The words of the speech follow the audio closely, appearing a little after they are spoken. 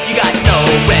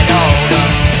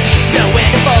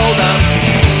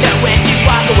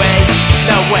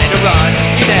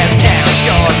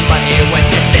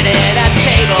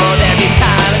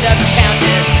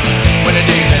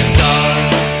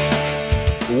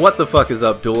What the fuck is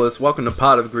up, duelists? Welcome to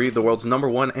Pot of Greed, the world's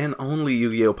 #1 and only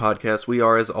Yu-Gi-Oh! Podcast. We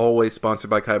are, as always, sponsored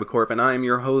by Kaiba Corp, and I am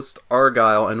your host,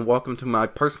 Argyle, and welcome to my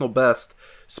personal best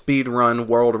speedrun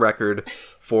world record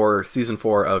for Season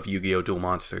 4 of Yu-Gi-Oh! Duel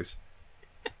Monsters.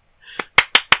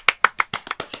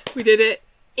 We did it.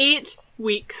 8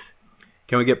 weeks.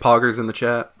 Can we get poggers in the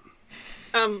chat?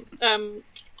 I'm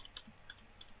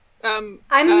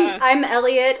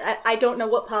Elliot. I don't know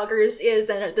what poggers is,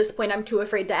 and at this point I'm too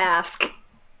afraid to ask.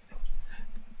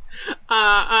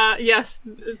 Yes,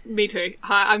 me too.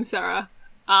 Hi, I'm Sarah.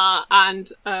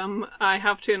 And I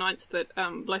have to announce that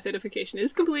Blithe Edification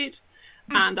is complete,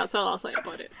 and that's all I'll say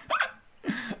about it.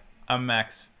 I'm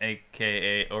Max,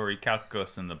 aka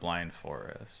Orichalcos in the Blind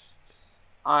Forest.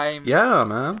 Yeah,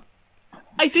 man.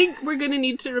 I think we're gonna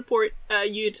need to report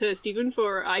you to Stephen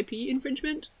for IP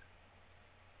infringement.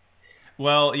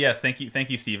 Well, yes, thank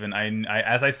you, Stephen. I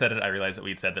as I said it, I realized that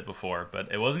we'd said that before,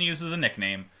 but it wasn't used as a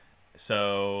nickname.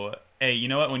 So, hey, you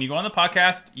know what? When you go on the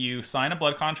podcast, you sign a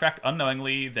blood contract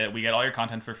unknowingly that we get all your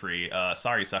content for free.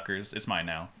 Sorry, suckers. It's mine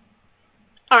now.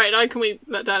 Alright, now can we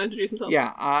let Dan introduce himself?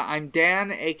 Yeah, I'm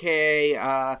Dan,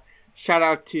 aka, shout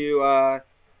out to,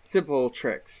 Simple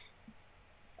Tricks.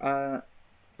 I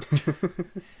get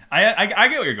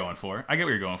what you're going for.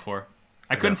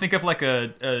 I couldn't think of, like,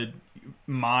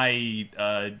 my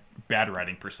bad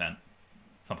writing percent.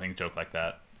 Something joke like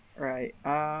that. Right,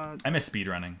 I miss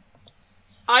speedrunning.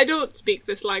 I don't speak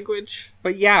this language.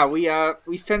 But yeah,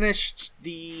 we finished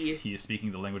He is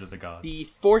speaking the language of the gods. the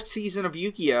 4th season of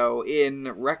Yu-Gi-Oh! In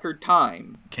record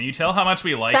time. Can you tell how much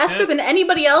we liked Faster it? than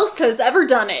anybody else has ever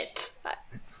done it.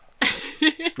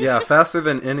 Yeah, faster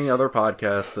than any other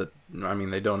podcast that, I mean,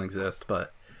 they don't exist,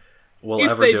 but will If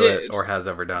ever they do did. it or has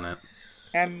ever done it.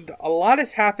 And a lot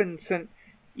has happened since,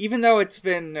 even though it's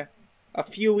been a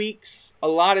few weeks, a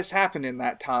lot has happened in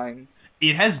that time.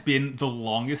 It has been the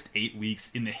longest 8 weeks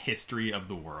in the history of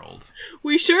the world.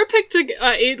 We sure picked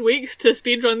 8 weeks to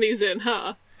speedrun these in,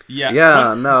 huh?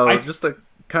 Yeah, Just a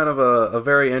kind of a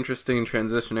very interesting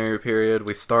transitionary period.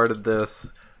 We started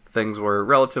this, things were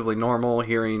relatively normal,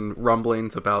 hearing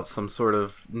rumblings about some sort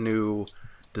of new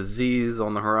disease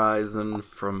on the horizon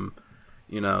from,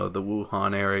 the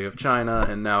Wuhan area of China,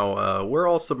 and now we're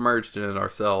all submerged in it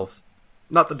ourselves.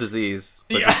 Not the disease,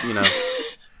 but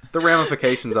just, the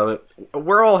ramifications of it.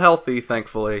 We're all healthy,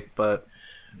 thankfully, but...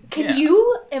 Can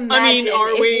you imagine are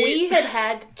if we- we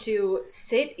had to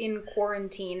sit in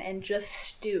quarantine and just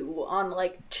stew on,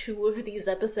 2 of these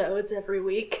episodes every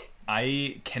week?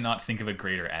 I cannot think of a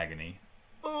greater agony.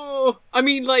 Oh,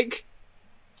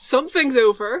 something's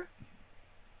over.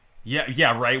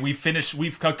 Yeah, right.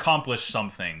 We've accomplished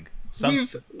something.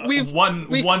 We've-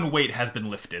 One weight has been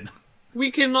lifted. We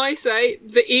can now say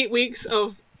the 8 weeks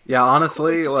of Yeah,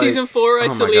 honestly, Season 4 oh my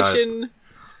God. isolation.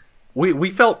 We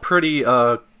felt pretty,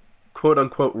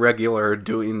 quote-unquote regular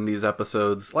doing these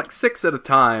episodes, 6 at a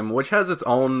time, which has its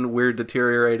own weird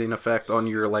deteriorating effect on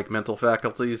your, mental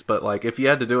faculties, but, if you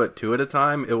had to do it 2 at a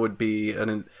time, it would be,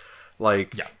 the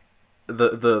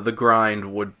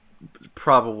grind would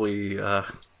probably,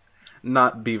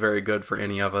 not be very good for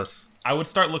any of us. I would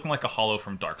start looking like a hollow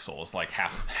from Dark Souls,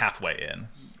 halfway in.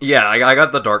 Yeah, I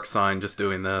got the dark sign just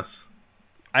doing this.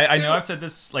 I know I've said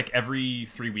this every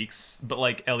 3 weeks,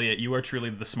 but Elliot, you are truly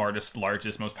the smartest,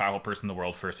 largest, most powerful person in the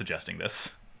world for suggesting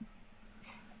this.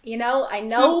 I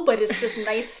know, but it's just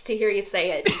nice to hear you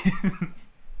say it.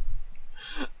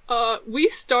 We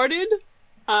started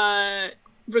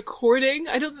recording.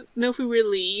 I don't know if we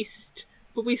released,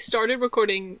 but we started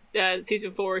recording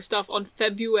Season 4 stuff on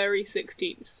February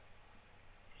 16th.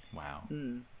 Wow.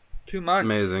 2 months.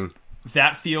 Amazing.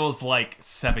 That feels like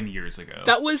 7 years ago.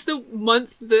 That was the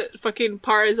month that fucking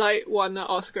Parasite won the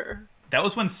Oscar. That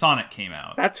was when Sonic came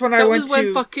out. That's when That I was went when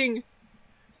to... fucking...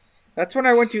 That's when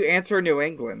I went to Answer New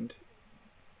England.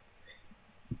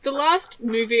 The last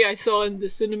movie I saw in the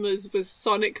cinemas was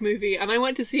Sonic movie, and I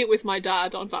went to see it with my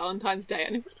dad on Valentine's Day,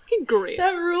 and it was fucking great.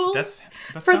 That rules.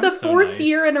 That For the sounds so 4th nice.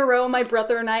 year in a row, my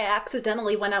brother and I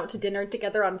accidentally went out to dinner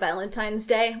together on Valentine's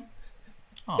Day.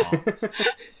 Aw.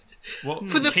 Well,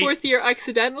 For the Kate- 4th year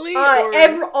accidentally? Or...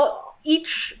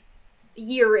 Each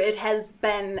year it has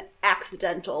been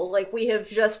accidental. We have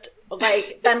just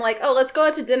been oh, let's go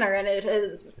out to dinner,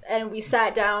 and we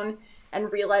sat down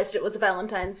and realized it was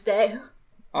Valentine's Day.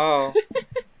 Oh.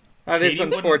 That is Katie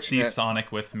wouldn't see unfortunate.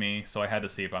 Sonic with me, so I had to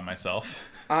see it by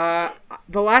myself.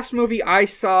 The last movie I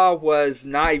saw was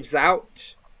Knives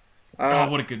Out.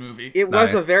 What a good movie. It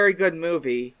was a Nice. very good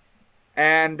movie.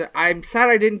 And I'm sad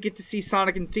I didn't get to see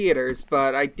Sonic in theaters,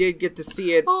 but I did get to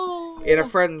see it Oh. in a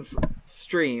friend's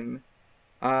stream.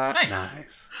 Nice.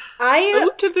 Nice. I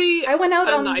Oh, to be went out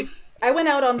a on knife. I went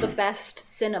out on the best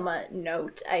cinema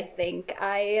note, I think.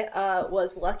 I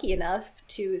was lucky enough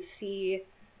to see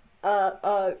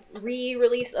a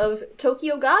re-release of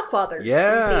Tokyo Godfathers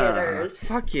Yeah. in theaters.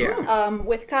 Fuck yeah.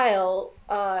 With Kyle,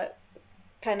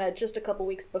 kind of just a couple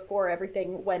weeks before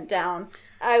everything went down.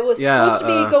 I was supposed to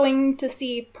be going to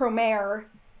see Promare,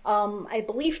 I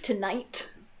believe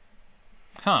tonight.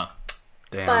 Huh.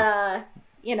 Damn. But,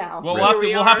 you know. Well, Here we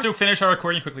we'll are. have to finish our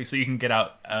recording quickly so you can get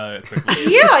out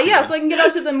quickly. Yeah, so I can get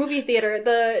out to the movie theater,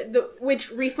 the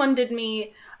which refunded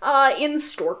me in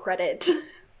store credit.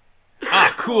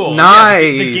 Ah, cool. Nice.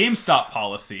 Yeah, the GameStop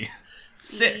policy.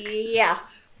 Sick. Yeah,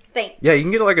 thanks. Yeah, you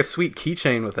can get like a sweet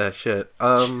keychain with that shit.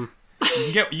 You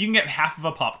can get half of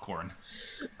a popcorn.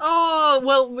 Oh,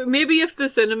 well, maybe if the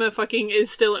cinema fucking is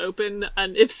still open,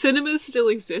 and if cinemas still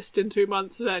exist in 2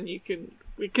 months, then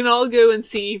we can all go and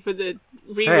see for the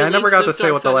re-release. Hey, I never got to of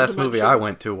say what the Dark last Side of movie I Dimensions.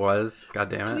 went to was. God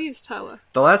damn it. Please tell us.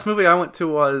 The last movie I went to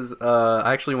was,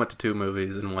 I actually went to 2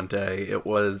 movies in one day. It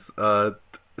was,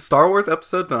 Star Wars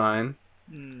Episode 9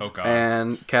 Oh god.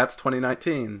 and Cats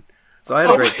 2019. So I had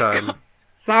a great time.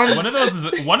 Sounds One of those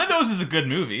is a good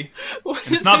movie.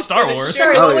 It's not Star Wars.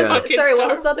 Sorry, Oh, what was yeah. what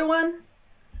was the other one?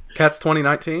 Cats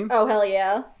 2019? Oh hell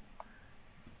yeah!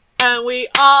 And we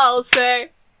all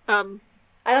say, I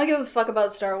don't give a fuck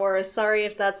about Star Wars. Sorry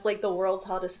if that's like the world's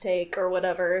hottest take or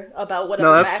whatever about whatever.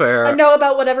 No, that's Max, fair. No,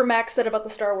 about whatever Max said about the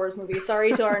Star Wars movie.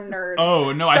 Sorry to our nerds.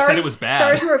 Oh, no, I said it was bad.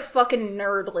 Sorry to our fucking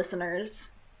nerd listeners.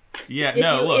 Yeah, If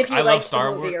no, you, look, if you I love liked Star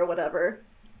the movie Wars. or whatever.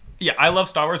 Yeah, I love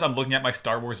Star Wars. I'm looking at my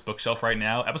Star Wars bookshelf right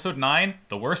now. Episode 9,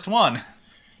 the worst one.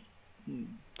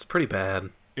 It's pretty bad.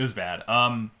 It was bad.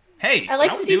 Hey, I like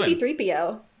how to we see doing?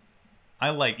 C-3PO.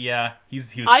 He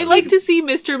was I sweet. like to see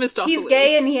Mr. Mistopheles. He's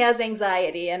gay and he has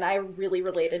anxiety, and I really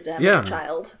related to him Yeah. as a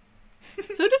child.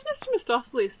 So does Mr.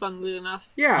 Mistopheles, funnily enough.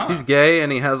 yeah. He's gay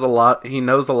and he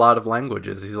knows a lot of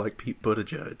languages. He's like Pete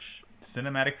Buttigieg.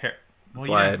 Cinematic pair. Well, That's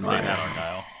you why I didn't say admire that, him.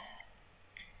 Argyle.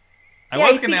 Yeah,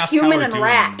 he speaks human and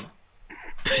rat.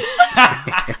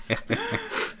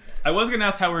 I was gonna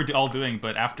ask how we're all doing,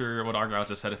 but after what Argyle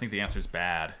just said, I think the answer is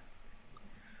bad.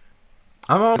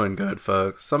 I'm all doing good,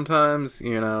 folks. Sometimes,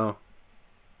 Hey.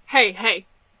 Hey.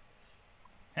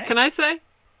 Can I say?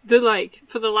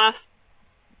 For the last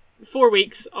 4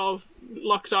 weeks of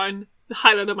lockdown, the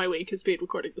highlight of my week has been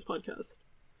recording this podcast.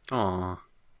 aw.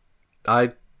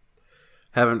 I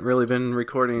haven't really been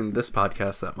recording this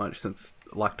podcast that much since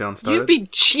lockdown started. You've been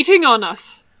cheating on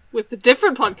us with a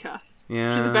different podcast.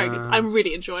 Yeah. Which is very good. I'm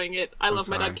really enjoying it. I love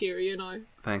my sorry. dad, Kiryu, now.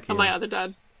 Thank you. And my other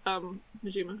dad,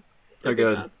 Majima. They're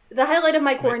good. dads. The highlight of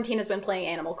my quarantine has been playing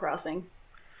Animal Crossing.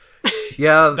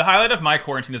 Yeah, The highlight of my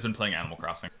quarantine has been playing Animal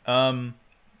Crossing.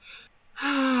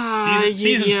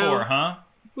 Season Yu-Gi-Oh. 4, huh?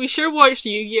 We sure watched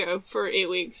Yu-Gi-Oh! For 8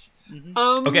 weeks.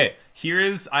 Okay,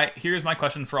 here's my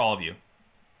question for all of you.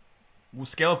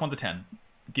 Scale of 1 to 10.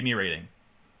 Give me a rating.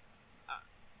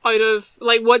 Out of,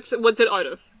 what's it out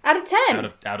of? Out of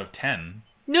 10. Out of 10.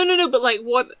 No, but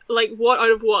what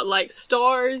out of what? Like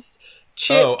stars,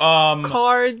 chips,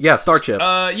 cards? yeah, Star Chips.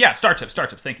 Yeah, Star Chips.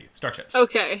 Thank you. Star Chips.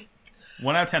 Okay.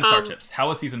 1 out of 10 Star Chips. How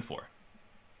was season 4?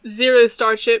 0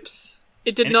 star chips.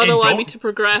 It did not allow me to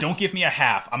progress. Don't give me a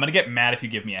half. I'm gonna get mad if you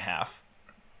give me a half.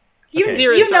 You, Okay.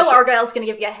 Zero you star know chips. Argyle's gonna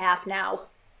give you a half now.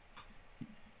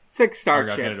 6-star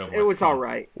Argyle, get it chips. over It with. was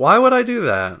alright. Why would I do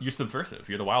that? You're subversive.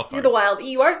 You're the wild card. You're the wild.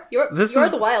 You're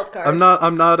the wild card.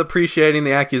 I'm not appreciating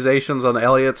the accusations on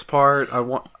Elliot's part.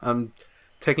 I'm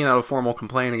taking out a formal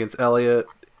complaint against Elliot.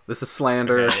 This is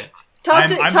slander. Okay.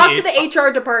 Talk I'm to the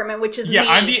HR department, which is Yeah, me.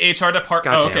 I'm the HR department.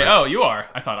 God Oh, damn okay. it. Oh, you are.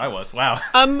 I thought I was. Wow.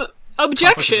 Conflict of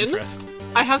Objection. interest.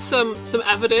 I have some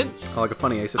evidence. I like a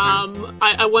funny ace attorney.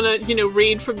 I want to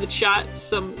read from the chat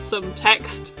some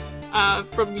text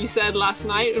from you said last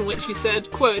night in which you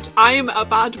said, quote, "I am a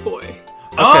bad boy."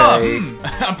 Okay.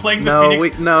 I'm playing the No,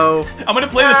 Phoenix. no. I'm gonna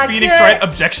play the Phoenix Wright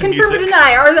objection Confirm or music.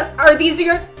 deny. Are these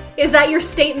your? Is that your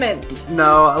statement?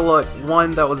 No, look,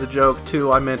 1, that was a joke.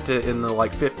 2, I meant it in the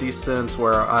 50 cents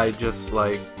where I just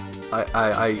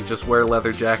I just wear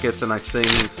leather jackets and I sing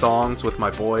songs with my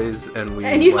boys and we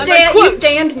And you like, stand quote. you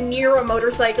stand near a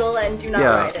motorcycle and do not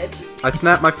Yeah. ride it. I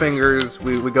snap my fingers,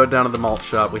 we go down to the malt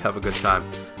shop, we have a good time.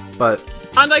 But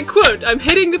And I quote, "I'm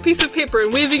hitting the piece of paper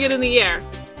and waving it in the air."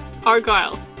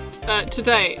 Argyle,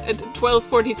 today at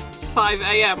 12:45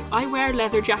 a.m., I wear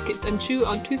leather jackets and chew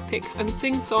on toothpicks and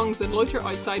sing songs and loiter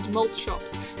outside malt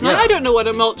shops. Now, Yeah. I don't know what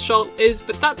a malt shop is,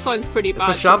 but that sounds pretty bad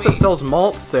it's a shop to me. that sells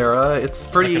malt, Sarah. It's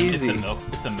pretty It's easy. a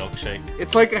milkshake.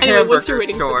 It's like a Anyway, what's your hamburger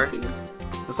rating store. for the season?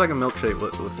 It's like a milkshake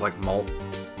with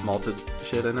malted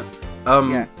shit in it.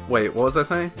 Yeah. Wait, what was I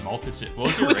saying? Malted shit. What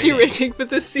was your What's your rating? rating for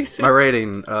this season? My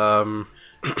rating,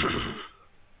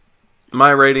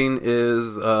 My rating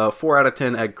is 4 out of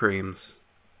 10 egg creams.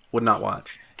 Would not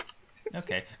watch.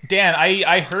 Okay. Dan,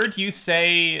 I heard you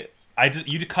say...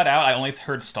 you cut out, I only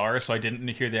heard stars, so I didn't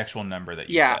hear the actual number that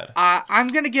you said. I'm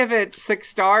going to give it 6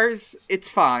 stars. It's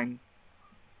fine.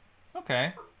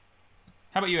 Okay.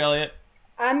 How about you, Elliot?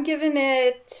 I'm giving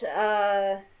it,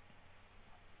 I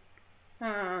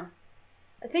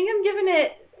think I'm giving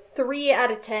it 3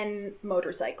 out of 10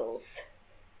 motorcycles.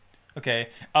 Okay.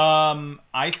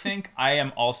 I think I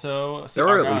am also... There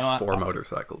are at least 4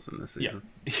 motorcycles in this season.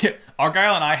 Yeah.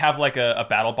 Argyle and I have like a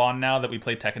battle bond now that we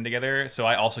play Tekken together, so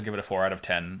I also give it a 4 out of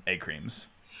 10 egg creams.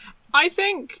 I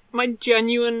think my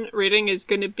genuine rating is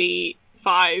going to be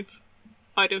 5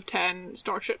 out of 10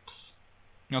 starships.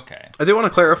 Okay. I do want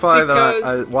to clarify that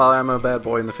Because- while I'm a bad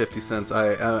boy in the 50 cents,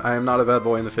 I am not a bad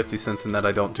boy in the 50 cents in that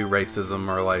I don't do racism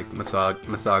or like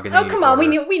misogyny. Oh, come on,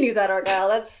 or- we knew that, Argyle.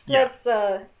 That's That's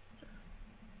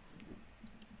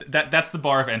the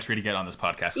bar of entry to get on this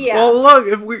podcast. Yeah. Well, look,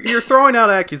 if you're throwing out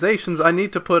accusations, I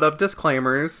need to put up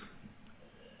disclaimers.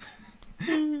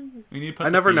 We need to put I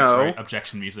the never Phoenix know. Wright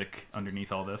objection music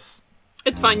underneath all this.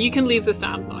 It's fine, you can leave the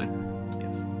stand now.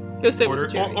 Yes. Go sit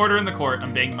with Jerry. Order in the court.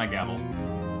 I'm banging my gavel.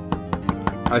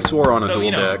 I swore on a So, dual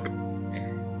you know- deck.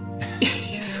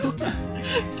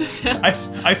 Just-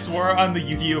 I swore on the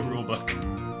Yu-Gi-Oh rulebook.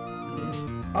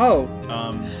 Oh,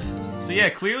 So yeah,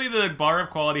 clearly the bar of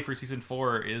quality for season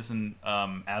 4 isn't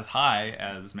as high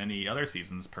as many other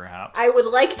seasons, perhaps. I would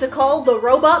like to call the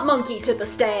robot monkey to the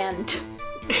stand.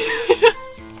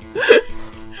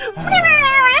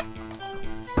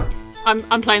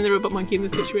 I'm playing the robot monkey in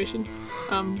this situation.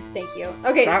 Thank you.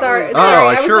 Okay, That sorry. was- sorry. Oh,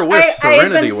 I sure wish I had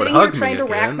Serenity been would sitting here hug me trying to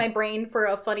rack again. my brain for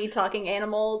a funny talking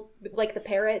animal like the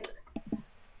parrot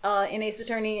in Ace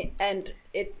Attorney, and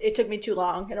it took me too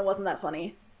long, and it wasn't that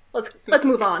funny. Let's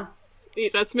move on.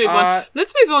 Let's move on.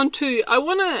 Let's move on to. I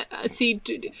want to see.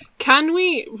 Can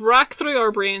we rack through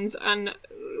our brains and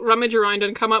rummage around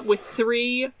and come up with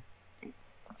 3?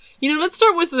 You know, let's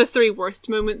start with the 3 worst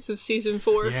moments of season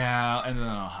 4. Yeah, and then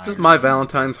I'll hire Just my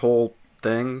Valentine's whole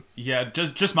thing. Yeah,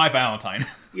 just my Valentine.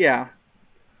 yeah.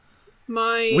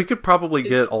 We could probably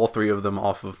get all 3 of them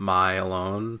off of my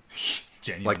alone.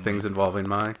 Genuinely. Like things involving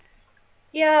my.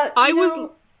 Yeah, I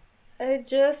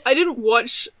didn't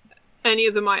watch any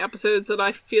of my episodes, and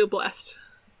I feel blessed.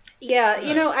 Yeah,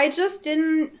 I just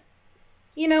didn't.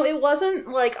 It wasn't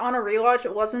like on a rewatch.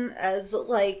 It wasn't as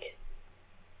like.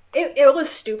 It was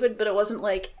stupid, but it wasn't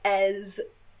like as.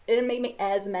 It didn't make me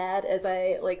as mad as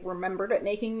I like remembered it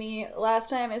making me last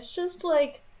time. It's just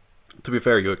like. To be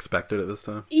fair, you expected it this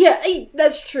time. Yeah,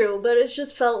 that's true, but it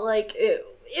just felt like it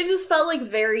just felt like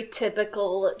very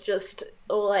typical, just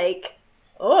like,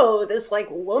 oh, this like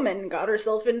woman got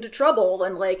herself into trouble,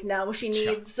 and like now she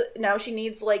needs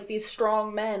like these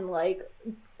strong men like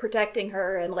protecting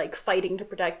her and like fighting to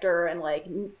protect her and like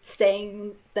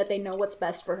saying that they know what's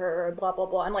best for her and blah blah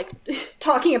blah, and like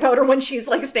talking about her when she's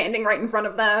like standing right in front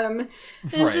of them. And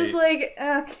it's just like,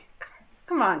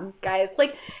 come on, guys.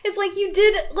 Like, it's like you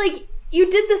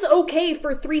did this okay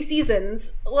for 3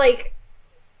 seasons. Like,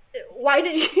 why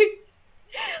did you...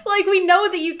 Like, we know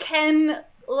that you can,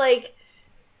 like,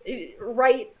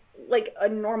 write, like, a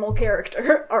normal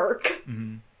character arc.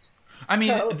 Mm-hmm. I mean,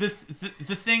 the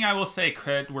thing I will say,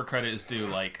 where credit is due,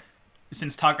 like,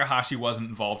 since Takahashi wasn't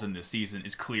involved in this season,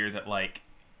 it's clear that, like,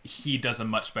 he does a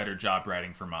much better job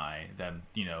writing for Mai than,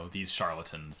 these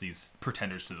charlatans, these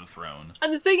pretenders to the throne.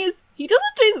 And the thing is, he doesn't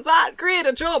do that great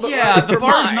a job at Yeah, writing the for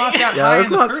bar's Mai. not that Yeah, high that's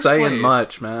in the not first saying place.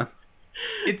 much, man.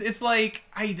 It's like,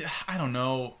 I don't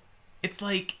know. It's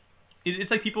like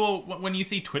people, when you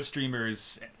see Twitch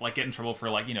streamers, like, get in trouble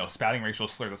for, like, spouting racial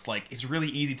slurs, it's like, it's really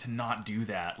easy to not do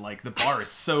that. Like, the bar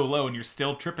is so low and you're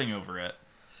still tripping over it.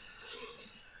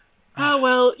 Oh,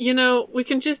 well, we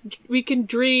can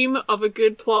dream of a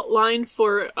good plot line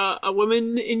for a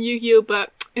woman in Yu-Gi-Oh,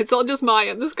 but it's all just Mai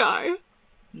in the sky.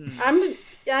 I'm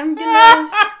gonna...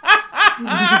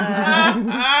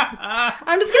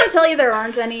 I'm just gonna tell you there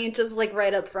aren't any, just, like,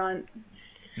 right up front.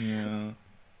 Yeah.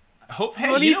 Hey,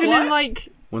 Not you know even what? in, like...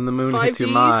 When the moon 5Ds? hits you,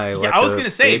 Mai. Yeah, like I was a gonna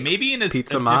say, big maybe in a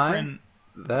pizza different...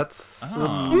 That's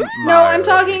Oh. No, I'm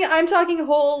talking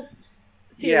whole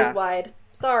series Yeah. wide.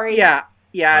 Sorry. Yeah,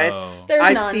 Oh. it's... There's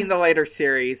I've none. seen the later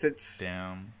series. It's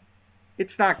Damn.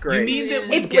 not great. You mean that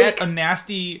we It's get bleak.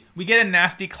 a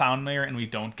nasty clown mayor and we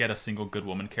don't get a single good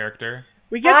woman character?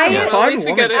 we get I- some At fun least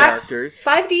we woman get it. characters.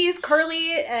 5Ds,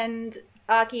 Carly and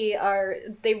Aki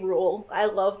they rule. I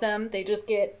love them. They just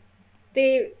get,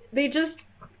 they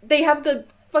have the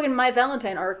fucking My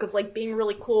Valentine arc of like being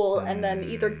really cool and then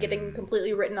either getting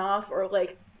completely written off or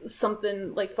like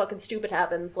something like fucking stupid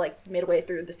happens like midway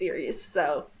through the series.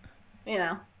 So, you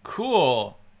know.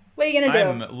 Cool. What are you gonna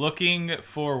do? I'm looking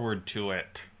forward to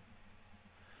it.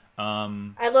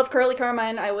 I love Curly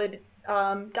Carmine. I would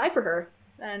die for her,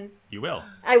 and You will.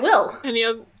 I will. Any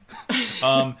of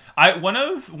One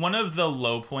of the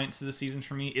low points of the season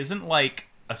for me isn't like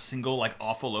a single like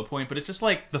awful low point, but it's just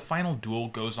like the final duel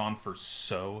goes on for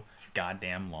so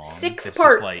goddamn long. 6 It's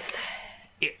parts. just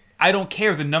like I don't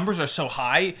care. The numbers are so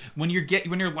high when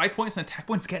your life points and attack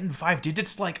points get in 5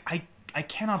 digits. Like I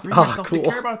cannot bring myself cool. to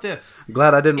care about this.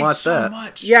 Glad I didn't It's watch so that.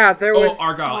 much. Yeah, there was.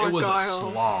 Argyle. It was a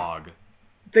Argyle. slog.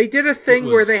 They did a thing It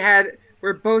where was-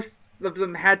 where both of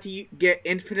them had to get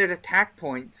infinite attack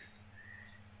points,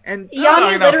 and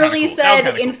Yanni that was literally kinda cool. That was said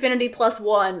kinda cool. infinity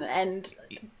 +1 and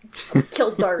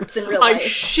killed darts in real I life.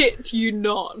 shit you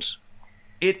not.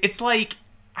 It's like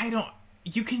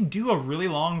you can do a really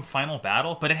long final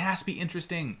battle, but it has to be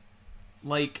interesting.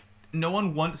 Like no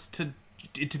one wants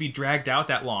it to be dragged out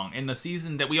that long in the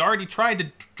season that we already tried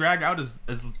to drag out as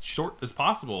short as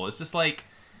possible. It's just like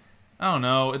I don't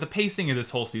know. The pacing of this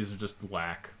whole season is just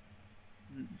whack.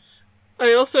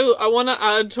 I want to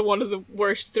add to one of the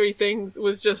worst 3 things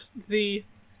was just the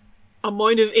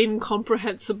amount of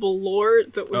incomprehensible lore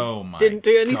that was Oh my didn't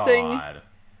do anything. God.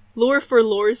 Lore for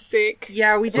lore's sake.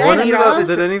 yeah, we So did what need is all that?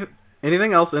 this. Did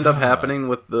anything else end up happening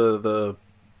with the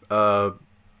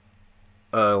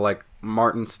like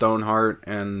Martin Stoneheart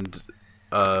and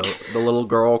the little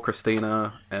girl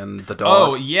Christina and the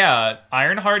Oh dog? yeah,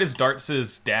 Ironheart is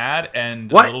Darts' dad,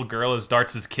 and What? the little girl is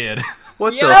Darts' kid.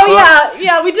 What Yeah. the Oh fuck?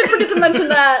 yeah, we did forget to mention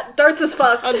that. Darts is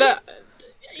fucked. And that,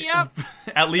 yeah,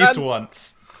 At least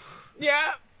once.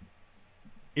 yeah.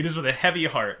 It is with a heavy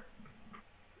heart.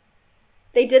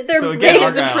 They did their So again, they-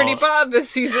 This is Argyle. pretty bad this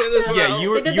season as well. Yeah, you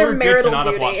were did you their were good to marital not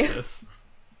have duty. watched this.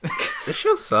 This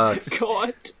show sucks.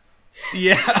 God.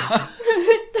 Yeah.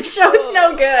 the show's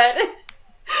no good.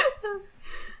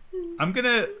 I'm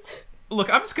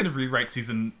just gonna rewrite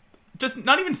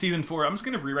not even season 4. I'm just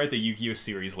gonna rewrite the Yu-Gi-Oh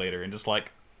series later and just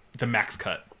like the max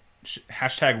cut.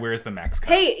 Hashtag where's the max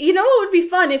cut? Hey, you know what would be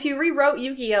fun if you rewrote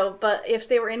Yu-Gi-Oh, but if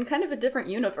they were in kind of a different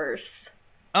universe?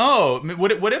 Oh,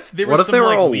 what if there What was if some they were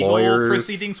like all legal lawyers?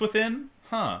 proceedings within?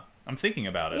 Huh. I'm thinking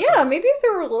about it. Yeah, maybe if they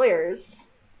were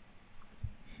lawyers.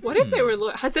 What if they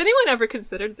were? Has anyone ever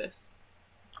considered this?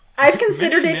 I've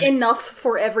considered Many- it enough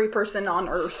for every person on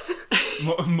Earth.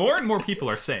 More and more people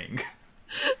are saying.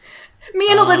 Me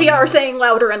and Olivia are saying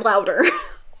louder and louder.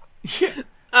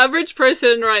 Average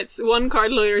person writes 1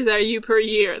 card lawyer's RU per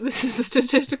year. This is a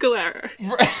statistical error.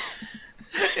 Spiders,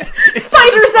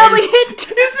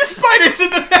 Elliot! Is the spiders in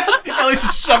the mouth? Ellie's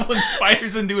just shoveling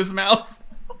spiders into his mouth.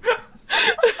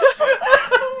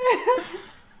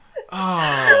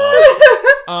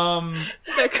 Oh.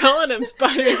 They're calling him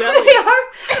Spiders They Elliot. are.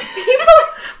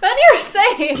 Many are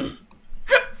saying.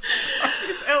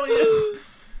 Spiders, Elliot.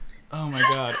 Oh my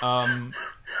god.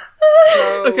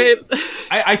 Okay,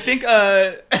 I think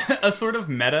a sort of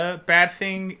meta bad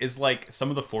thing is like some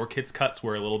of the 4Kids cuts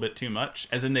were a little bit too much,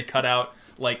 as in they cut out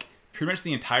like pretty much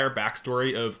the entire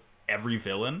backstory of every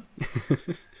villain.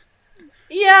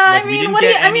 Yeah, Like, I we mean, didn't what are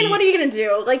you? get I mean, any- what are you gonna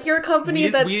do? Like, you're a company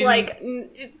we that's didn't- like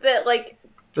that. Like,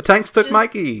 The tanks took Just-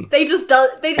 Mikey. they just do.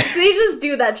 They just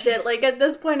do that shit. Like, at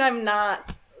this point, I'm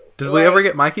not. Did we ever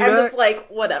get Mikey I'm back? just like,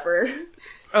 whatever.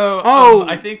 Oh.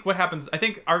 I think what happens. I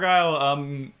think Argyle.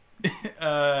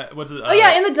 What's it? Oh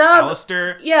yeah, in the dub.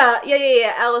 Alistair. Yeah.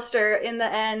 Alistair, in the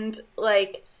end,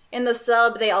 like, in the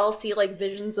sub, they all see, like,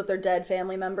 visions of their dead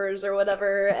family members or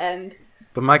whatever, and...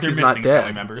 But They're Mikey's missing not family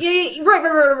dead. members.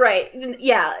 Yeah, right.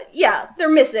 Yeah, they're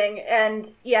missing, and,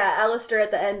 yeah, Alistair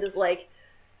at the end is like,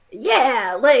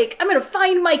 yeah, like, I'm gonna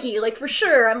find Mikey, like, for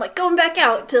sure. I'm, like, going back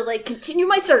out to, like, continue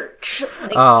my search.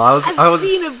 Like, Oh, I I've was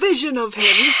seen a vision of him.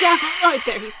 He's definitely right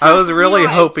there. He's I was definitely really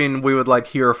right. hoping we would like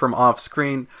hear from off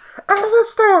screen.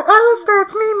 Alistair,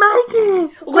 it's me,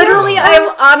 Mikey. literally, I'm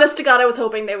honest to God, I was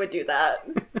hoping they would do that.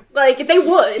 Like, they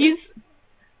would.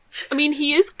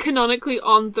 He is canonically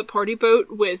on the party boat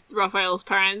with Raphael's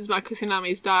parents, Mako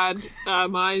Tsunami's dad,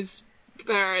 Mai's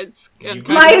parents, and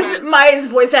Kai's parents. Mai's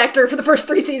voice actor for the first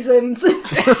 3 seasons.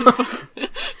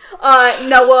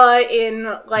 Noah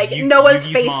in, like, Noah's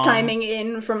Yugi's mom. FaceTiming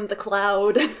in from the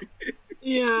cloud.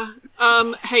 Yeah.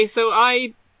 Hey, so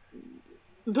I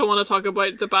don't want to talk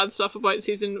about the bad stuff about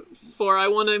season 4. I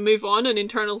want to move on and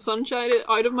Eternal Sunshine it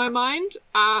out of my mind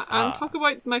and talk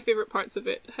about my favorite parts of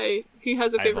it. Hey, who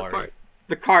has a I've favorite already- part?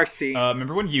 The car scene.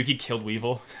 Remember when Yuki killed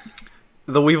Weevil?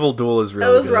 The Weevil duel is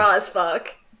really That was good. raw as fuck.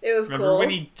 It was Remember cool. when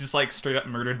he just like straight up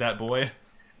murdered that boy?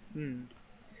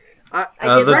 I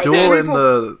did The like duel that. in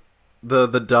the the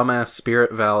dumbass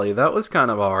Spirit Valley, that was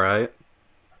kind of alright.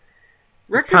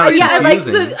 Rex kinda and Yeah, I liked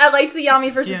confusing. I liked the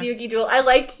Yami versus Yeah. Yugi duel. I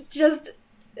liked just.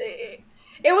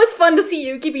 It was fun to see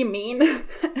Yugi be mean.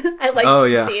 I liked Oh,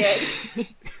 to yeah. see it.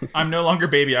 I'm no longer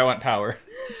baby, I want power.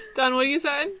 Dan, what are you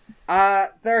saying?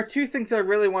 there are two things I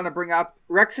really want to bring up.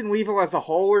 Rex and Weevil as a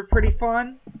whole were pretty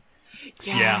fun.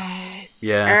 Yes.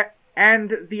 Yeah.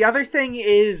 And the other thing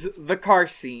is the car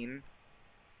scene.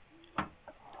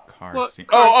 Car What scene.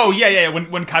 car Oh, yeah.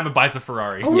 When Kaiba buys a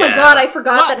Ferrari. Oh my Yeah. god, I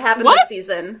forgot What? that happened What? this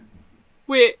season.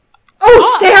 Wait, Oh,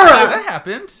 Oh, Sarah! that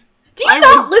happened. Do you I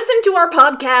not was- listen to our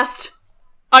podcast?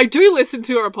 I do listen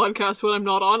to our podcast when I'm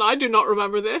not on. I do not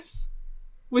remember this.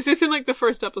 Was this in like the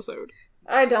first episode?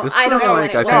 I don't This know was when like,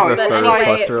 it I think, was, the but third anyway,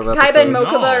 cluster of Kaiba and episodes.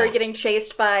 Mokuba No. are getting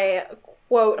chased by,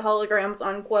 quote, holograms,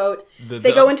 unquote. The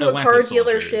They go into a car Atlantis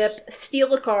soldiers. dealership,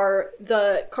 steal a car,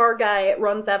 the car guy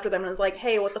runs after them and is like,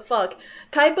 hey, what the fuck?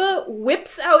 Kaiba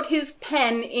whips out his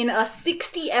pen in a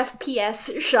 60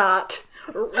 FPS shot,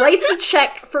 writes a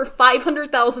check for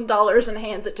 $500,000 and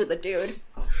hands it to the dude.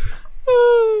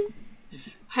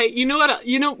 Hey, you know what?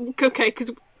 Okay,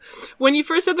 because when you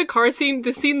first said the car scene,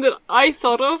 the scene that I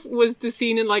thought of was the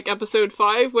scene in like episode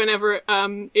 5, whenever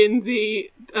in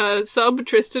the sub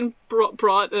Tristan brought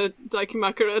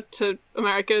Daikimakura to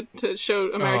America to show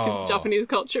Americans Oh. Japanese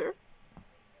culture.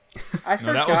 I No,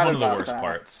 forgot that was one of the about worst that.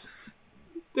 parts.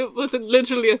 It was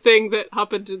literally a thing that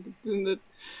happened in the.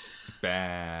 It's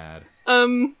bad.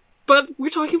 But we're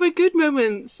talking about good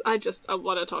moments. I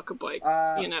want to talk about,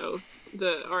 Uh,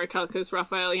 the Orichalcos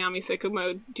Raphael Yami Seiko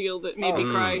mode deal that made me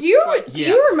cry. Do you twice. do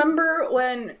you remember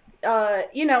when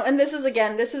and this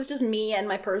is just me and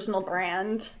my personal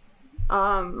brand.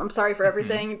 I'm sorry for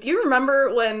everything. Do you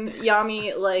remember when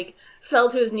Yami like fell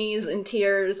to his knees in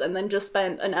tears and then just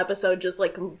spent an episode just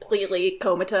like completely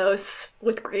comatose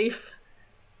with grief?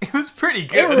 It was pretty It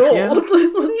good. ruled.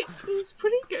 It was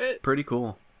pretty good. Pretty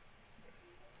cool.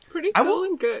 Pretty I cool will-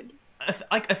 and good.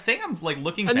 A thing I'm like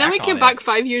looking And back then we came on back it.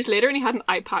 5 years later and he had an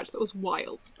eye patch that was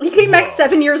wild. He came back Whoa.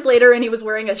 7 years later and he was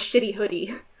wearing a shitty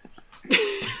hoodie.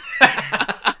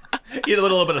 He had a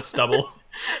little bit of stubble.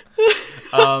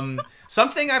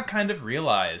 Something I've kind of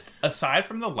realized, aside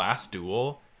from the last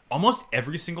duel, almost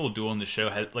every single duel in the show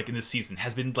has, like in this season,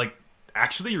 has been like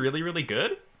actually really, really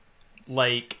good.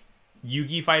 Like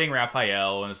Yugi fighting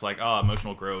Raphael, and it's like, oh,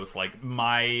 emotional growth. Like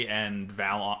Mai and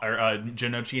Valon, or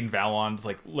Janochi and Valon,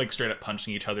 like straight up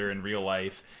punching each other in real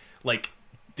life. Like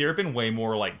there have been way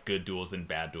more like good duels than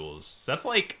bad duels. So that's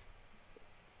like.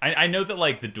 I know that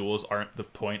like the duels aren't the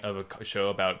point of a show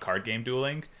about card game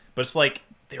dueling, but it's like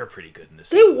they were pretty good in this.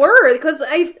 They season. were, because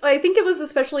I think it was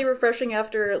especially refreshing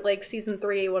after like season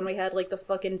 3 when we had like the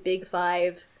fucking big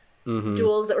 5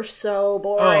 duels that were so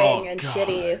boring and God.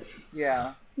 shitty.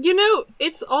 Yeah.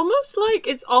 It's almost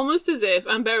as if,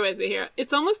 and bear with me here,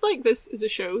 it's almost like this is a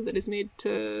show that is made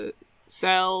to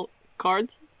sell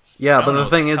cards. Yeah, I but don't know the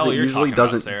thing what the is, hell it you're usually talking about,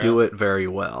 doesn't Sarah. do it very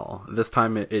well. This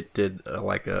time it did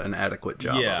an adequate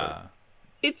job. Of Yeah.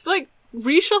 it. It's like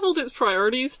reshuffled its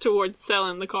priorities towards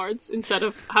selling the cards instead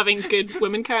of having good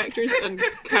women characters and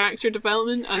character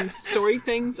development and story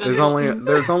things. And There's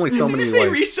only so Did many you say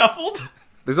like reshuffled?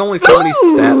 there's only so many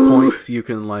stat points you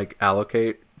can like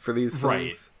allocate for these things.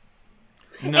 Right.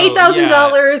 No,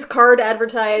 $8,000 card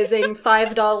advertising,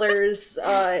 $5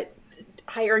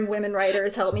 hiring women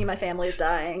writers. Help me, my family is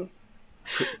dying.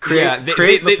 Create, Yeah, they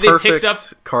create the picked perfect up-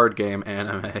 card game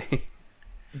anime.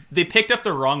 They picked up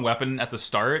the wrong weapon at the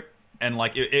start, and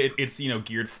like it's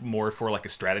geared more for like a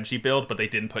strategy build, but they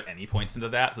didn't put any points into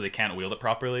that, so they can't wield it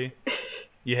properly.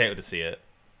 You hate to see it.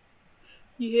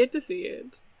 you hate to see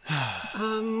it.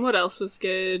 What else was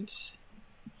good?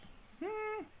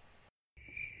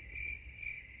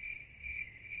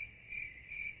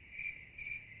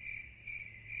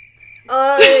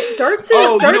 Darts is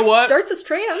Oh, you know what? Darts is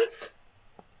trans.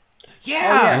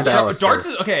 Yeah, And Alistair. Darts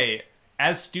is okay.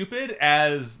 As stupid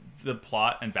as the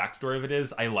plot and backstory of it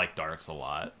is, I like Darts a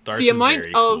lot. Darts The is amount very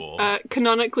of cool.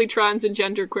 canonically trans and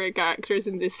genderqueer characters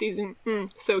in this season,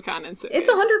 so canon. So It's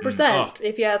good. 100%, Oh.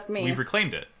 if you ask me. We've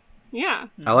reclaimed it. Yeah.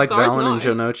 I like It's ours Valen and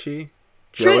now. Janochi.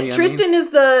 Joey, I mean. Tristan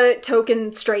is the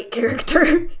token straight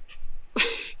character.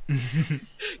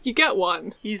 You get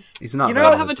one. He's not You bad. know,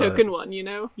 Gotta have a but- token one, you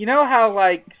know? you know how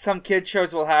like some kid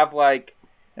shows will have like,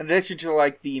 in addition to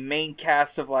like the main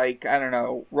cast of like, I don't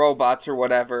know, robots or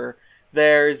whatever,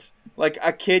 there's like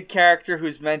a kid character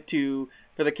who's meant to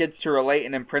for the kids to relate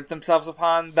and imprint themselves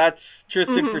upon. That's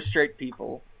Tristan for straight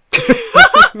people.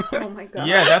 Oh my god.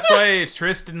 Yeah, that's why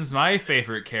Tristan's my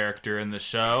favorite character in the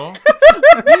show.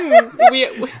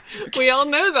 we all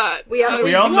know that. We all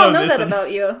We do all all know know this that and-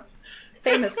 about you.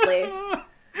 Famously.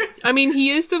 I mean, he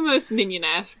is the most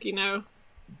minion-esque, you know?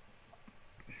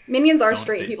 Minions are Don't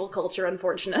straight they- people culture,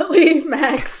 unfortunately,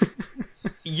 Max.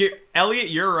 Elliot,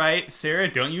 you're right. Sarah,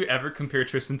 don't you ever compare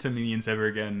Tristan to minions ever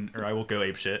again, or I will go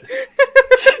apeshit.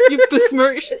 You've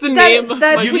besmirched the name of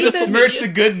that my You tweet that- besmirched the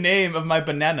good name of my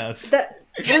bananas. That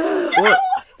Look,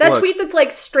 that look, tweet that's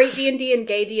like straight D&D and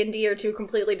gay D&D are two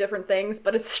completely different things,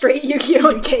 but it's straight Yu-Gi-Oh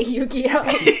and gay Yu-Gi-Oh.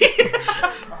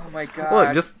 Oh my god.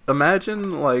 Look, just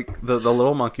imagine like the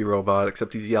little monkey robot,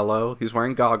 except he's yellow. He's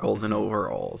wearing goggles and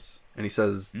overalls, and he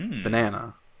says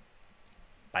 "banana."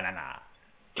 Banana.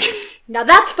 Now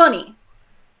that's funny.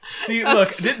 See, look,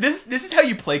 this is how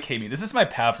you placate me. This is my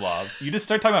Pavlov. You just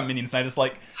start talking about minions, and I just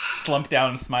like slump down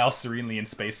and smile serenely and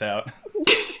space out.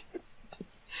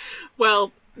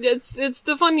 Well, it's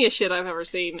the funniest shit I've ever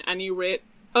seen, and you rate.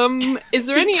 Is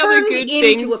there any He other turned good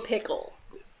into things? a pickle.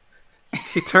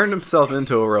 He turned himself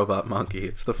into a robot monkey.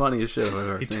 It's the funniest shit I've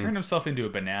ever He seen. turned himself into a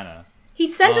banana. He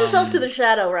sent himself to the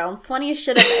Shadow Realm. Funniest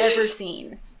shit I've ever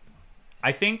seen.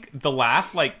 I think the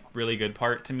last, like, really good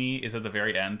part to me is at the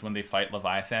very end when they fight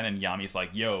Leviathan and Yami's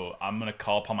like, yo, I'm gonna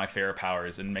call upon my fairer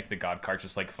powers and make the god card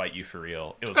just, like, fight you for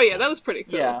real. It was Oh yeah, cool. that was pretty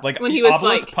cool. Yeah. Like, when he was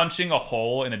Obelisk like, punching a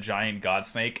hole in a giant god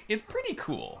snake is pretty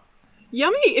cool.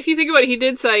 Yummy. If you think about it, he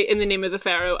did say, "In the name of the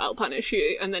Pharaoh, I'll punish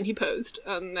you," and then he posed,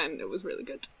 and then it was really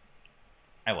good.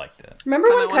 I liked it. Remember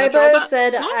Kinda when wanna draw Kaiba that?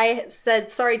 said, Huh? I said,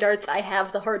 sorry darts, I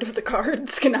have the heart of the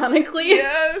cards, canonically?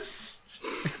 Yes!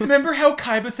 Remember how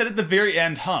Kaiba said at the very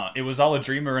end, it was all a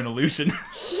dream or an illusion?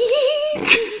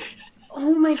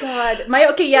 Oh my god.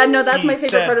 That's He my favorite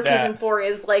said part of that. season 4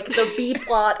 is like the B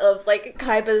plot of like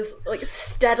Kaiba's like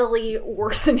steadily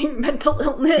worsening mental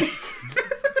illness.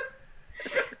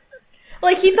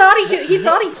 Like he thought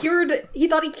he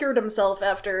cured himself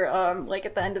after like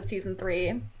at the end of season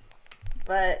 3.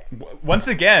 But Once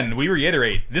again, we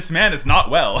reiterate, this man is not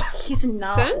well. he's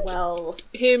not Send well.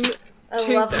 Him I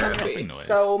to love therapy. him noise.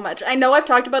 so much. I know I've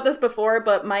talked about this before,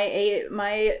 but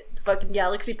my fucking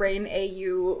Galaxy Brain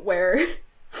AU where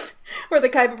the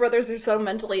Kaiba brothers are so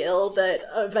mentally ill that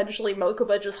eventually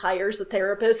Mokuba just hires a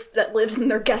therapist that lives in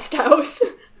their guest house.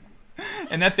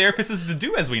 And that therapist is the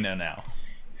do as we know now.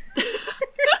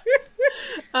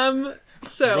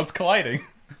 So Worlds colliding.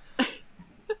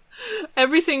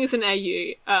 everything is an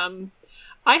AU.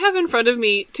 I have in front of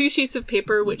me 2 sheets of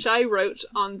paper which I wrote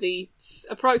on the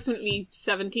approximately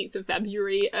 17th of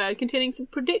February, containing some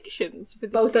predictions for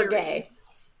the Both are series. gay.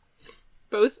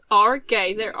 Both are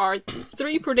gay. There are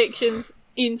 3 predictions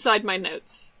inside my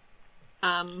notes.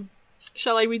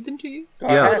 Shall I read them to you?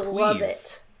 Yeah. I love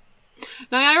please. it.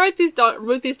 Now, I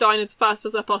wrote these down as fast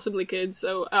as I possibly could,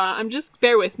 so I'm just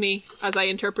bear with me as I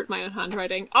interpret my own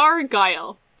handwriting.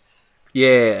 Argyle.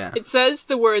 Yeah. It says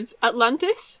the words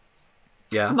Atlantis,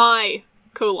 Yeah. my,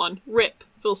 rip,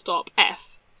 full stop,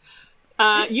 F.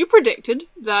 You predicted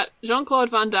that Jean-Claude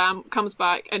Van Damme comes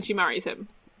back and she marries him.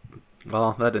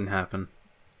 Well, that didn't happen.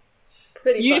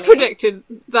 Pretty You funny. predicted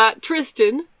that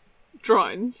Tristan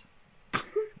drowns.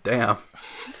 Damn.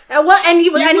 And he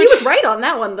was right on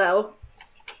that one though.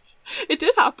 It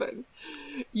did happen.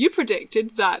 You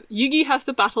predicted that Yugi has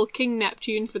to battle King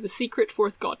Neptune for the secret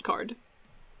 4th god card.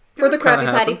 For the Krabby Patty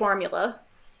happened. formula.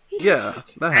 Yeah,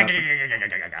 that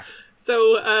happened.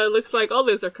 So, looks like all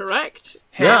those are correct.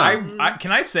 Yeah. I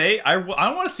can I say, I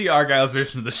want to see Argyle's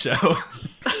version of the show.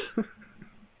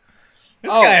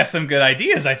 This guy has some good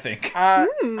ideas, I think.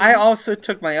 I also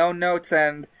took my own notes,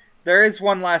 and there is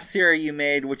one last theory you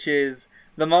made, which is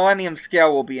the Millennium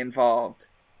Scale will be involved.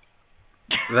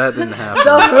 That didn't happen.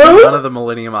 None of the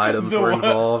Millennium items were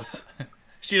involved.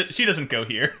 She doesn't go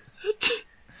here.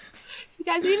 She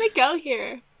doesn't even go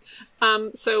here.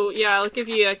 So yeah, I'll give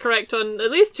you a correct on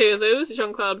at least 2 of those.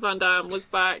 Jean-Claude Van Damme was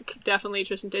back. Definitely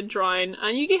Tristan did drown.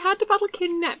 And Yugi had to battle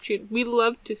King Neptune. We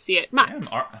love to see it. Max.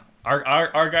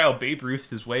 Argyle Babe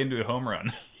Ruth his way into a home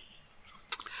run.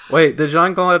 Wait, did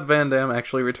Jean-Claude Van Damme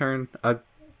actually return? I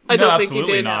No, don't think he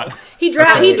absolutely did. not. He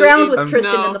Okay. drowned with Um,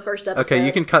 Tristan no. in the first episode. Okay,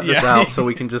 you can cut this Yeah. out so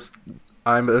we can just...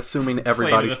 I'm assuming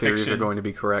everybody's the theories fiction. are going to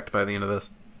be correct by the end of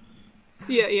this.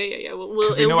 Yeah.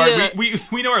 We'll We know, it'll be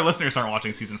we know our listeners aren't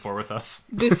watching season 4 with us.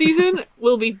 the season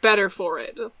will be better for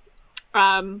it.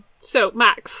 So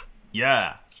Max,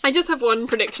 Yeah. I just have one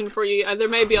prediction for you. There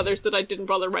may be others that I didn't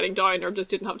bother writing down or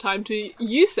just didn't have time to.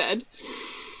 You said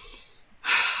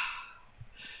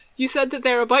that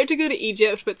they're about to go to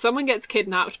Egypt, but someone gets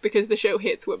kidnapped because the show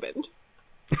hates women.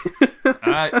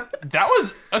 That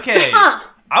was okay.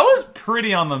 I was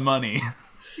pretty on the money.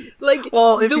 Like,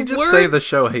 Well, if the you just say the words-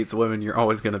 show hates women, you're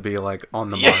always going to be, like, on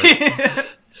the mark.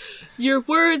 Your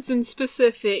words and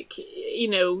specific,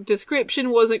 description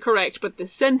wasn't correct, but the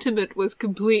sentiment was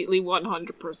completely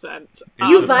 100%.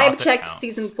 You the thought vibe that checked counts.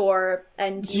 season 4,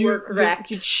 and you were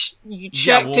correct. You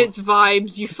checked its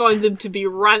vibes, you found them to be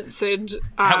rancid.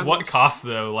 At and what cost,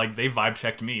 though? Like, they vibe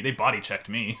checked me. They body checked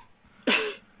me.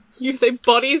 they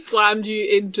body slammed you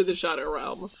into the Shadow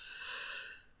Realm.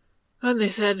 And they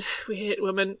said, we hate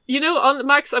women.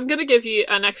 Max, I'm going to give you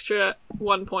an extra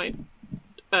 1 point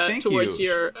Thank towards you.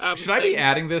 your Should I be things.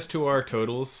 adding this to our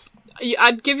totals?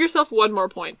 I'd give yourself 1 more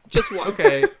point. Just one.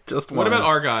 Okay. Just What one. about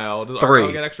Argyle? Does 3.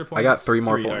 Argyle get extra points? I got 3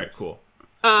 more All right, points. cool.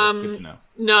 Good to know.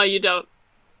 No, you don't.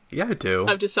 Yeah, I do.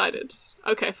 I've decided.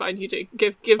 Okay, fine, you do.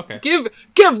 Give Okay.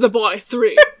 give the boy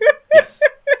 3. Yes.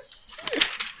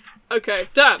 Okay,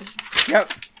 Dan.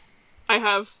 Yep. I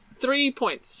have 3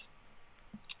 points.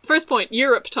 First point,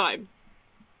 Europe time.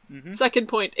 Second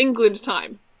point, England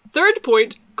time. Third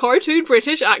point, cartoon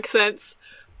British accents.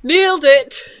 Nailed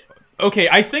it! Okay,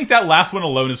 I think that last one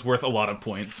alone is worth a lot of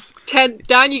points. 10.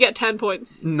 Dan, you get 10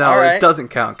 points. No, All right. it doesn't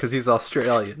count because he's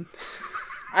Australian.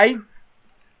 I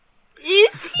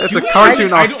Is he? It's a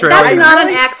cartoon I don't- Australian. That's not an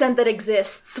really- accent that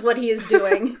exists, what he is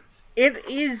doing. it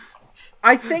is.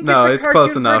 I think No, it's, a it's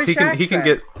close cartoon enough. British He can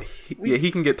accent. get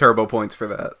he can get turbo points for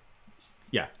that.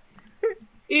 Yeah.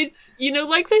 It's,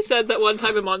 like they said that one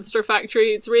time in Monster Factory,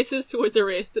 it's racist towards a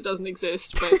race that doesn't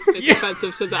exist, but it's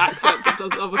offensive to the accent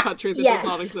of a country that Yes. does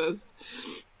not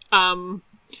exist.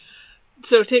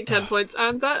 So take 10 points,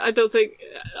 and that, I don't think,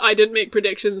 I didn't make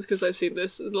predictions because I've seen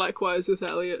this, and likewise with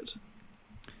Elliot.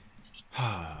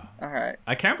 All right.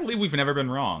 I can't believe we've never been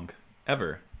wrong.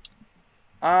 Ever.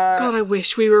 God, I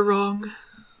wish we were wrong.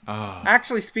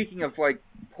 Actually, speaking of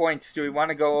points, do we want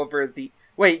to go over the?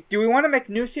 Wait, do we want to make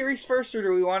new series first, or do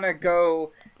we want to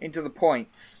go into the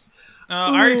points? I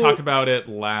already talked about it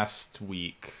last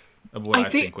week. Of what I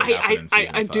think would happen in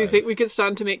season I do 5. think we could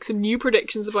stand to make some new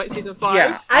predictions about season 5.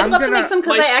 Yeah. I'd I'm love to gonna- make some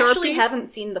because My I actually Sharpie? haven't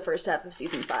seen the first half of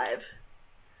season 5.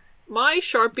 My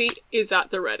Sharpie is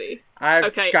at the ready. I've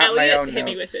Okay, got my Elliot, own hit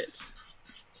me notes. with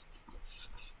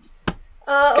it.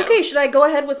 Okay, should I go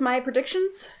ahead with my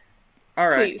predictions? All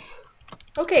right. Please.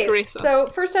 Okay, Grace us. so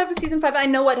first half of season 5, I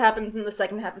know what happens in the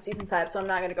second half of season 5, so I'm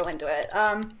not going to go into it.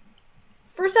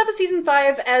 First half of season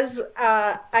 5, as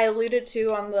I alluded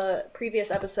to on the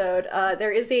previous episode,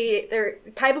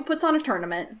 Kaiba puts on a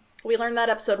tournament. We learned that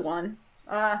episode 1.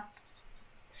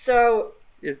 So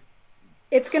Is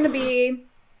it's going to be,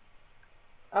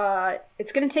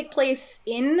 it's going to take place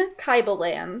in Kaiba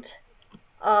Land.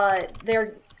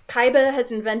 Kaiba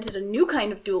has invented a new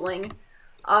kind of dueling,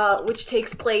 which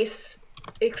takes place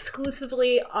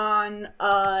exclusively on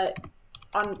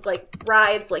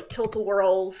rides like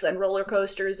tilt-a-whirls and roller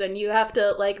coasters, and you have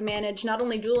to manage not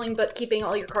only dueling but keeping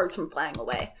all your cards from flying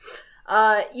away.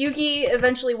 Yugi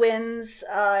eventually wins.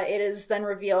 It is then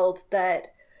revealed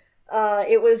that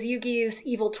it was Yugi's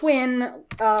evil twin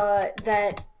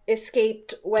that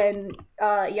escaped when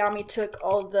Yami took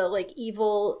all the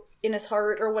evil in his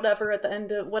heart or whatever at the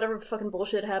end of whatever fucking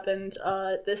bullshit happened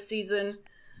this season.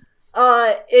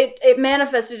 It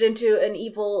manifested into an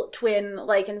evil twin,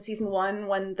 in season 1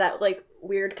 when that,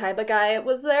 weird Kaiba guy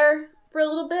was there for a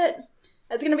little bit.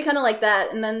 It's gonna be kind of like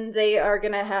that, and then they are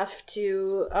gonna have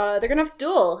to, they're gonna have to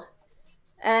duel.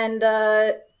 And,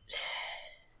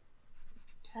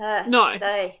 No.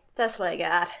 that's what I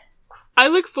got. I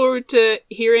look forward to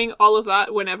hearing all of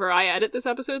that whenever I edit this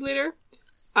episode later.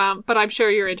 But I'm sure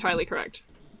you're entirely correct.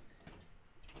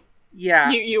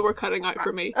 yeah. You were cutting out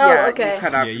for me. Oh, yeah, okay. You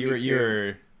cut out Yeah, for you me were. too. You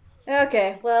were.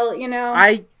 Okay, well,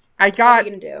 I what are got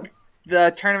you gonna do?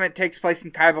 the tournament takes place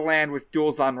in Kaiba Land with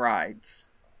duels on rides.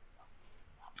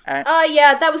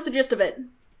 Yeah, that was the gist of it.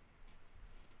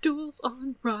 Duels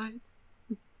on rides.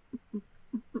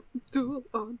 Duels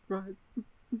on rides.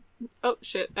 Oh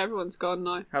shit, everyone's gone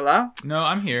now. Hello? No,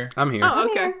 I'm here. I'm here. Oh, I'm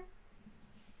okay. here.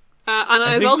 And I've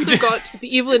think we also did- got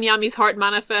the evil in Yami's heart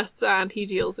manifests and he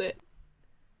deals it.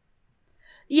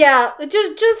 Yeah,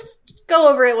 just go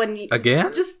over it when you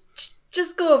Again?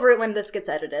 just go over it when this gets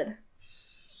edited.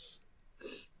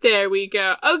 There we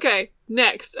go. Okay,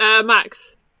 next,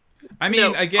 Max. I mean,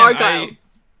 No, again, Argyle.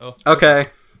 Okay.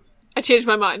 I changed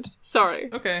my mind. Sorry.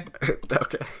 Okay.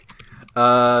 Okay.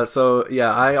 So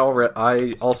yeah, I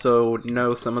also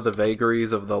know some of the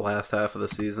vagaries of the last half of the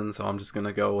season, so I'm just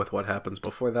gonna go with what happens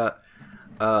before that.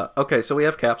 Okay, so we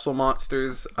have capsule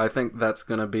monsters. I think that's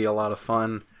gonna be a lot of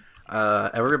fun.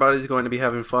 Everybody's going to be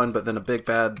having fun, but then a big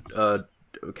bad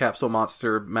capsule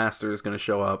monster master is gonna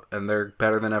show up, and they're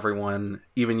better than everyone,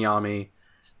 even Yami.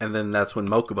 And then that's when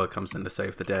Mokuba comes in to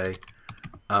save the day.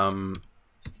 Then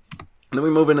we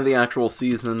move into the actual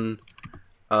season.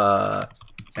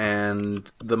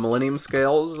 and the Millennium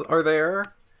Scales are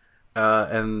there,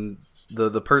 and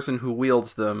the person who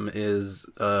wields them is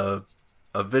a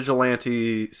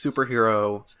vigilante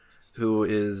superhero who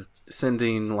is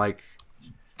sending like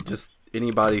just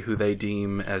anybody who they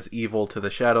deem as evil to the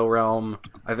Shadow Realm.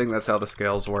 I think that's how the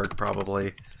scales work,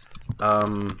 probably.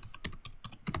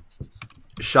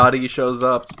 Shoddy shows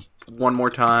up one more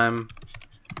time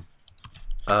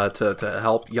to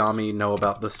help Yami know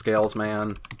about the Scales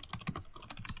Man.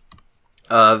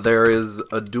 There is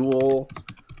a duel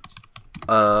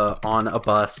on a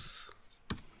bus,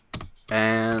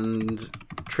 and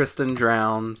Tristan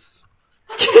drowns.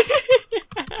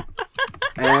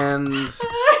 And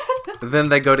then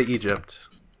they go to Egypt.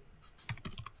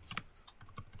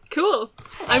 Cool.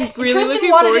 I'm really Tristan looking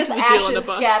wanted forward his to the deal on the ashes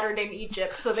bus. scattered in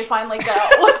Egypt, so they finally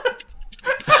go.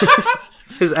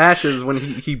 His ashes when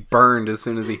he burned as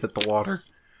soon as he hit the water.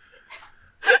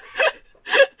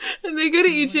 And they go to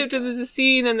Egypt, and there's a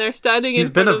scene, and they're standing He's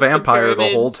in been front a of some vampire the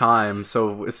pyramids. whole time,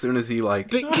 so as soon as he like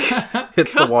But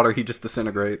hits the water, he just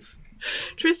disintegrates.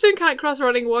 Tristan can't cross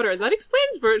running water. That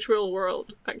explains Virtual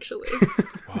World, actually.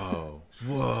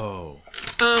 Whoa.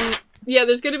 Yeah,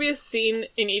 there's going to be a scene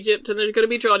in Egypt, and there's going to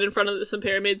be drawn in front of some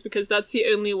pyramids, because that's the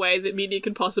only way that media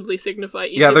can possibly signify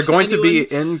Egypt. Yeah, they're going to be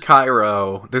anyone. in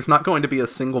Cairo. There's not going to be a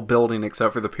single building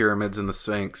except for the pyramids and the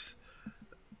Sphinx.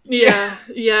 Yeah.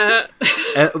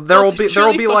 And there will be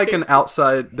Truly like fucking- an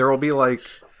outside. There will be like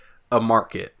a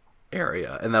market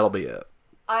area, and that'll be it.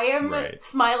 I am Right.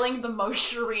 smiling the most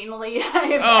serenely I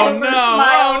have Oh, ever no.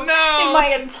 smiled Oh, no. in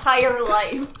my entire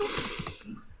life.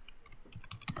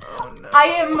 Oh, no.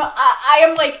 I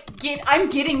am like, I'm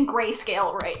getting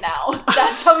grayscale right now.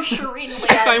 That's how serenely Fine,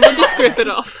 I'm we'll just smiling. scrape it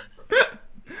off.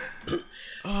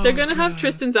 They're gonna have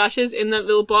Tristan's ashes in that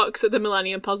little box that the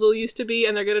Millennium Puzzle used to be,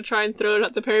 and they're gonna try and throw it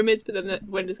at the pyramids, but then the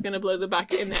wind is gonna blow them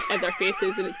back in at their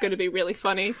faces, and it's gonna be really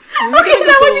funny. Okay,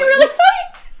 that would be really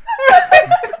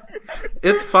funny.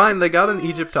 It's fine. They got an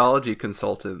Egyptology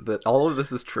consultant that all of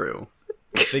this is true.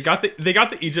 They got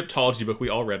the Egyptology book we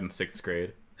all read in 6th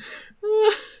grade.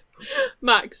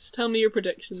 Max, tell me your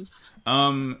predictions.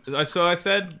 So I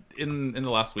said in the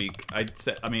last week, I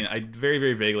very,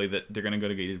 very vaguely that they're going to go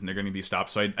to Egypt and they're going to be stopped.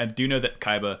 So I do know that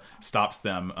Kaiba stops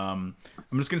them. I'm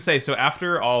just going to say, so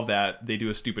after all of that, they do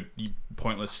a stupid,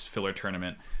 pointless filler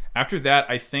tournament. After that,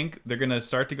 I think they're going to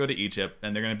start to go to Egypt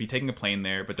and they're going to be taking a plane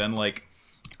there. But then, like,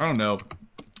 I don't know,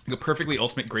 the perfectly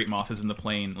ultimate Great Moth is in the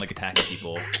plane, like, attacking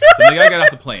people. So they gotta get off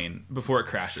the plane before it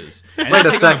crashes. And Wait then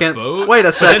a take on second. boat. Wait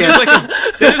a second. Then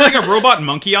there's like a robot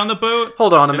monkey on the boat.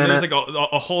 Hold on a And minute. there's like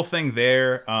a whole thing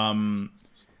there.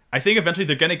 I think eventually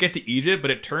they're gonna get to Egypt,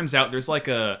 but it turns out there's like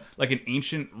an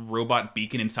ancient robot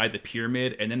beacon inside the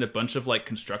pyramid, and then a bunch of like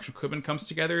construction equipment comes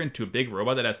together into a big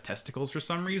robot that has testicles for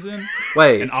some reason.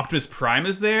 Wait, And Optimus Prime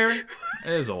is there. It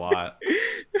is a lot.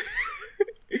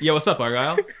 Yeah, what's up,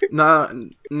 Argyle? no.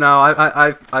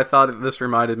 I thought this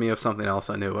reminded me of something else.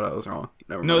 I knew, but I was wrong.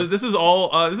 Never No, mind. this is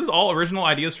all original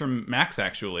ideas from Max,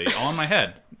 actually, all in my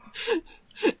head.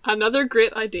 Another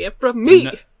great idea from me!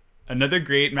 No- Another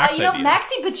great Max You know, idea.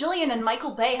 Maxie Bajillion and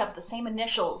Michael Bay have the same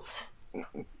initials. I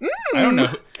don't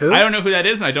know. Who? I don't know who that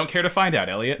is, and I don't care to find out,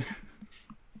 Elliot.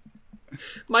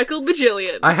 Michael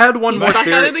Bajillion. I had one more Back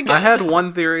at it theory. again. I had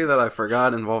one theory that I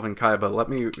forgot involving Kaiba. Let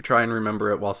me try and remember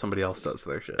it while somebody else does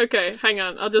their shit. Okay, hang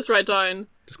on. I'll just write down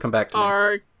Just come back to me.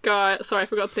 R guy. Sorry, I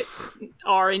forgot the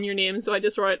R in your name, so I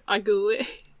just wrote Agule.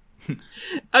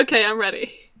 Okay, I'm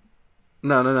ready.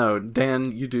 No.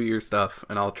 Dan, you do your stuff,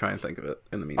 and I'll try and think of it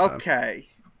in the meantime. Okay.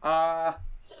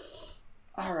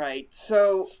 Alright,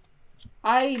 so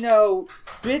I know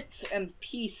bits and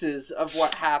pieces of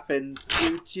what happens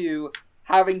due to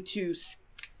having to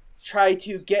try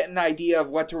to get an idea of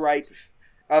what to write,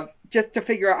 just to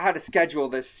figure out how to schedule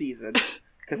this season.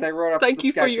 Because I wrote up Thank the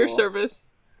you schedule. for your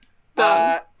service.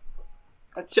 Dan,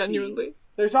 Let's see. genuinely.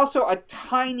 There's also a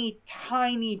tiny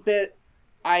bit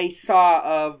I saw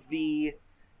of the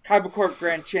Kaiba Corp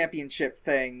Grand Championship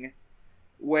thing,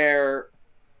 where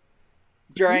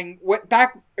during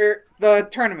the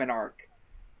tournament arc,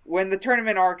 when the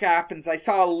tournament arc happens, I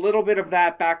saw a little bit of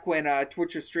that back when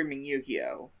Twitch was streaming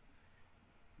Yu-Gi-Oh.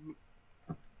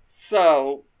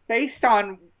 So, based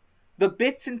on the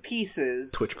bits and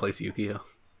pieces, Twitch plays Yu-Gi-Oh.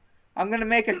 I'm gonna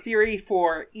make a theory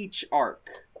for each arc.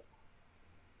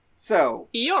 So,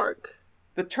 Eorc.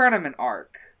 the tournament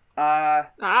arc.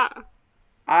 Ah.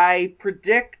 I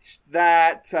predict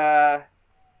that,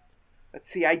 let's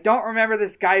see, I don't remember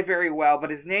this guy very well, but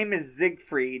his name is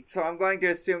Siegfried, so I'm going to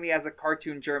assume he has a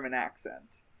cartoon German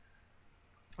accent.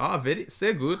 Ah,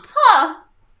 sehr gut. Huh.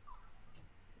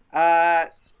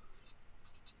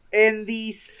 in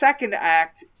the second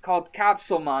act, called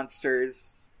Capsule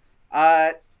Monsters,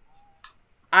 I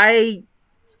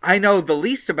know the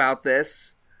least about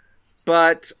this,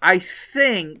 but I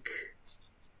think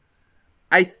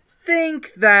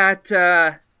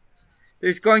that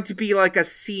there's going to be like a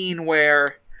scene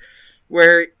where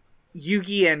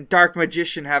Yugi and Dark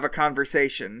Magician have a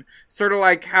conversation, sort of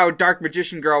like how Dark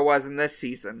Magician Girl was in this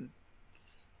season.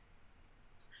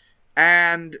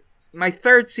 And my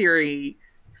third theory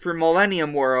for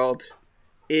Millennium World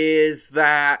is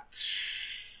that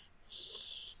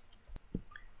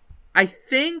I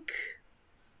think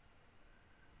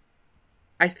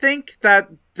that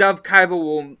Dove Kaiba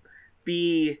will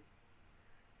be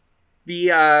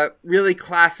really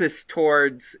classist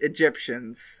towards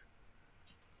Egyptians.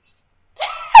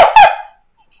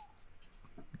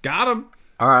 Got him.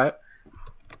 All right.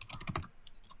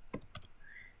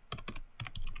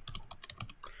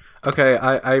 Okay,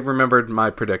 I remembered my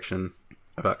prediction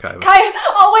about Kaiba.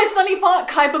 Always Sunny Font,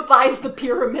 Kaiba buys the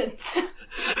pyramids.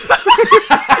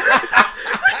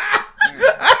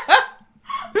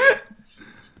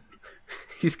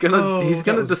 He's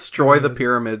gonna destroy the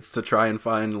pyramids to try and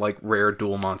find like rare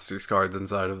Duel Monsters cards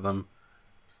inside of them.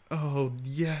 Oh,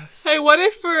 yes. Hey, what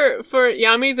if for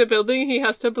Yami, the building he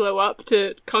has to blow up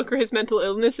to conquer his mental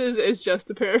illnesses is just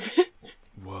the pyramids?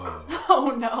 Whoa.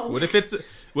 Oh no. What if it's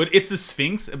the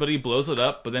Sphinx, but he blows it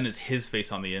up, but then it's his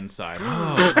face on the inside?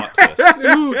 Oh, plot twist.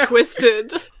 Ooh,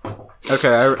 twisted. Okay,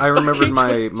 I remembered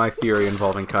Fucking my twist. theory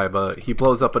involving Kaiba. He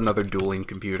blows up another dueling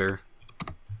computer.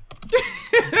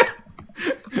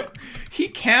 He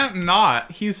can't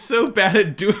not. He's so bad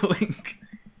at dueling.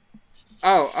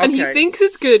 Oh, okay. And he thinks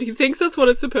it's good. He thinks that's what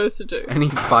it's supposed to do. And he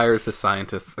fires his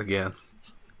scientists again.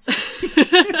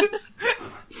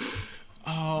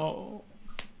 Oh.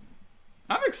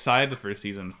 I'm excited for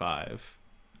season 5.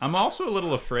 I'm also a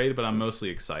little afraid, but I'm mostly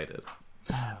excited.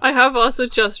 I have also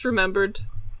just remembered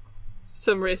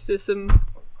some racism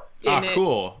in it.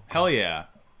 Cool. Hell yeah.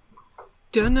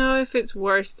 Don't know if it's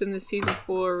worse than the season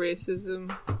 4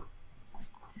 racism.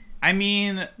 I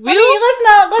mean, let's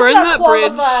not burn that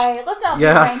qualify. bridge. Let's not be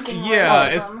Yeah. ranking Yeah,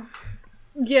 racism.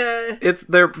 Yeah,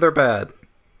 They're bad.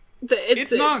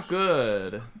 it's not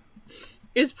good.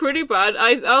 It's pretty bad.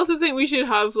 I also think we should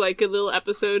have like a little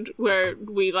episode where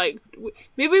we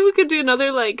maybe we could do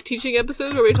another like teaching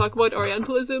episode where we talk about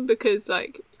Orientalism, because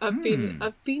like I've been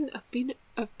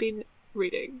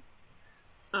reading.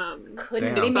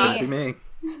 Couldn't Damn, be that'd be me.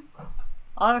 me.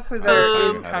 Honestly, there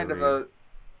is Um, kind of a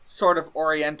sort of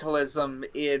Orientalism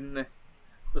in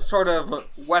the sort of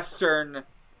Western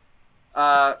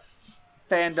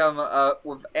fandom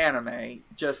with anime.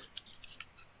 Just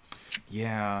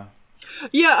Yeah.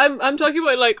 Yeah, I'm talking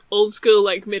about like old school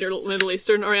like Middle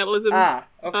Eastern Orientalism.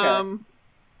 okay.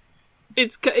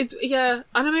 It's yeah,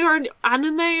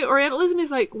 anime Orientalism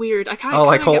is like weird. I can't Oh,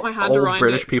 like get my hand old around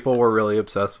British it. people were really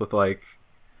obsessed with like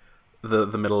the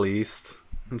Middle East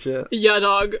and shit. Yeah,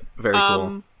 dog. Very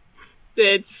cool.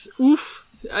 It's oof.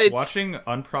 It's Watching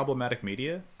unproblematic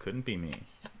media couldn't be me.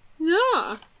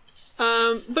 yeah.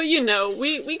 But you know,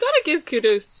 we gotta give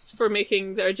kudos for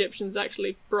making the Egyptians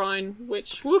actually brown,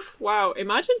 which woof, wow,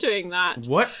 imagine doing that.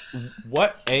 What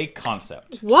a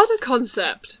concept. What a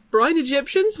concept. Brown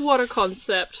Egyptians, what a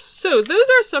concept. So those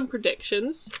are some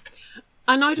predictions.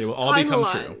 And now to They will all become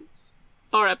finalize true.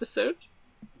 our episode.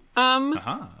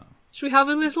 Uh-huh. Should we have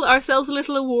ourselves a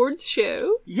little awards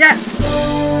show? Yes.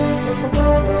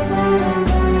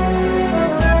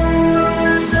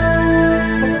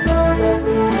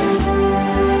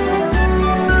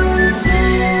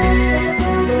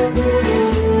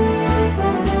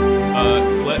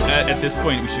 At this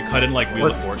point, we should cut in like Wheel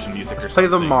of Let's- Fortune music or Let's play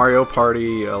something. the Mario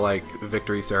Party like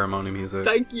victory ceremony music.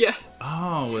 Yeah.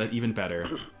 Oh, well, even better.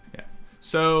 Yeah.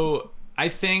 So I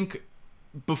think,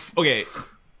 okay,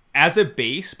 as a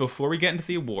base, before we get into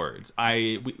the awards,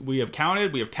 we have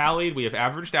counted, we have tallied, we have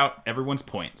averaged out everyone's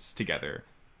points together.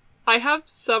 I have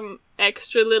some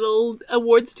extra little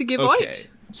awards to give Okay. out.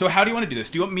 So how do you want to do this?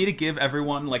 Do you want me to give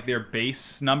everyone like their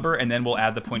base number, and then we'll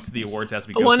add the points to the awards as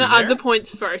we go I want to through add there? the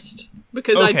points first,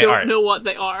 because I Okay, don't alright. know what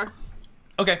they are.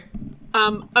 Okay.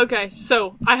 Okay,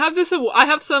 so I have this. I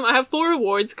have 4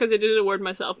 awards because I did an award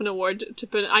myself. An award to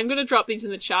put. I'm gonna drop these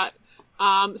in the chat.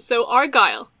 So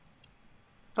Argyle,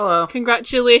 Hello.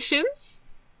 congratulations.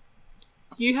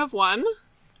 You have won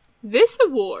this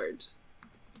award.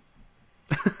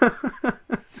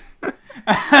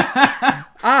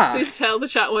 Please tell the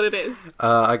chat what it is.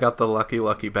 I got the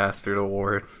Lucky Bastard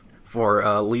Award for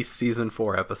least season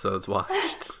 4 episodes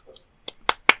watched.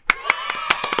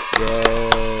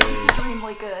 Yay.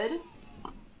 Extremely good.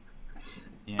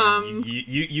 Yeah,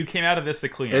 you came out of this the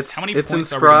cleanest. How many It's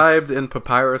points inscribed in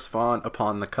papyrus font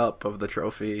upon the cup of the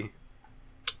trophy.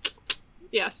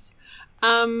 Yes.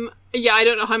 Yeah, I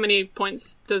don't know how many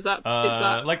points does that. Is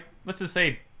that? Like, let's just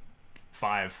say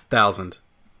 5. 1,000.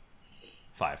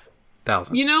 5.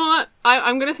 1,000. You know what?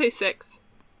 I'm gonna say 6.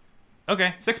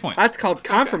 Okay, 6 points. That's called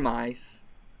compromise.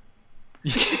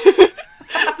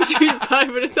 Between 5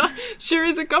 and 1,000 sure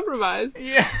is a compromise.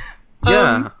 yeah.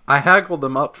 Yeah, I haggled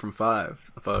them up from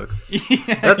 5, folks.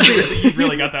 Yeah, you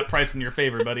really got that price in your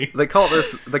favor, buddy. They call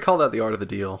that the art of the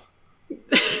deal.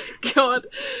 God,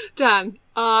 Dan,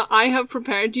 I have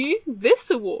prepared you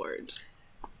this award.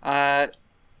 I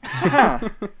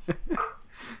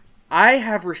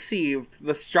have received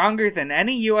the Stronger Than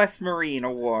Any U.S. Marine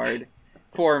award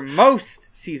for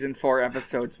most Season 4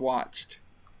 episodes watched.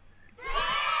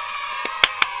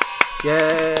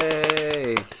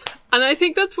 Yay! And I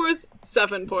think that's worth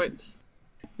 7 points.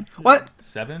 What?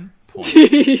 7 points.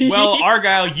 Well,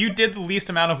 Argyle, you did the least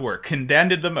amount of work. Dan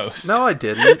did the most. No, I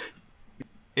didn't.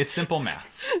 It's simple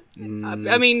maths.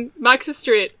 I mean, Max is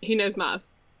straight. He knows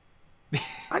maths.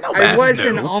 I know I math. was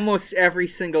in too. almost every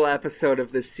single episode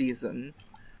of this season.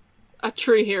 A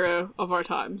true hero of our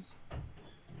times.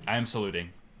 I am saluting.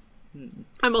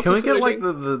 I'm also Can we get like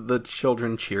saluting. the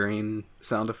children cheering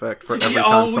sound effect for every time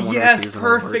Oh, someone yes, receives an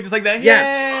perfect. award? It's like that. Yes.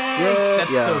 Yeah,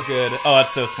 That's yeah. so good. Oh,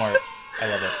 that's so smart. I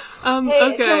love it. Hey,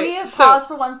 okay. can we pause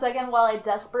for 1 second while I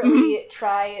desperately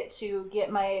try to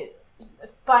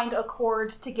find a cord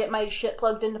to get my shit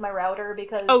plugged into my router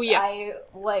because Oh, yeah. I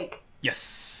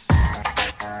Yes.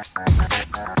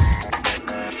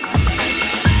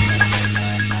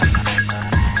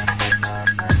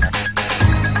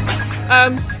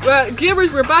 Well,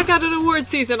 gamers, we're back at an award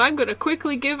season. I'm going to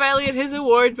quickly give Elliot his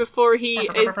award before he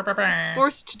is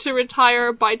forced to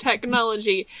retire by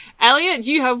technology. Elliot,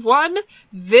 you have won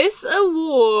this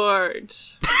award.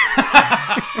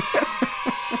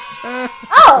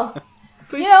 Oh!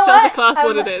 Please You know tell what? the class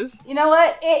what it is. You know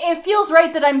what? It feels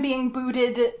right that I'm being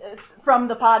booted from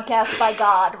the podcast by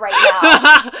God right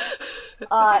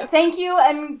now. Thank you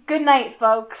and good night,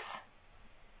 folks.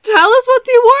 Tell us what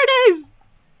the award is!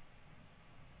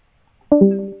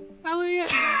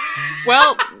 Elliot.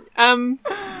 Well,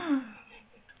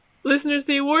 listeners,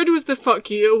 the award was the Fuck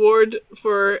You Award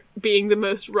for being the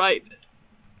most right.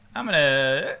 I'm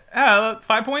gonna 5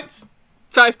 points.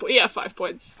 5 points.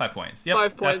 5 points. Yep.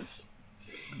 5 points.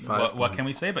 What can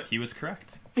we say? But he was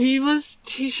correct. He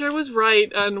sure was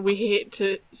right, and we hate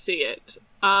to see it.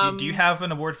 Do you have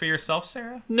an award for yourself,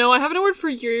 Sarah? No, I have an award for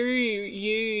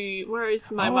you. Where is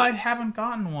my Oh, Max? I haven't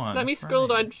gotten one. Let me scroll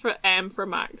Right. down for M for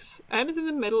Max. M is in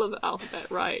the middle of the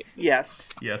alphabet, right?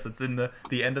 Yes. Yes, it's in the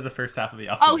end of the first half of the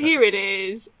alphabet. Oh, here it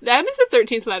is. M is the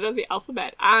 13th letter of the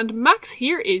alphabet, and Max,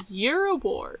 here is your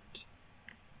award.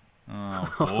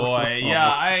 Oh boy, yeah,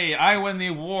 I win the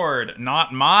award,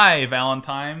 not my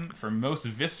Valentine, for most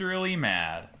viscerally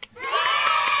mad.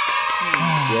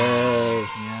 Yay!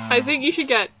 I think you should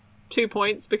get 2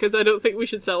 points because I don't think we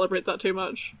should celebrate that too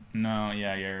much. No,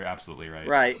 yeah, you're absolutely right.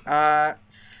 Right.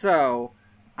 So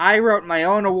I wrote my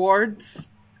own awards.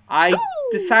 I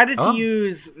decided to Oh.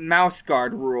 use mouse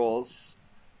guard rules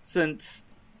since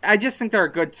I just think they're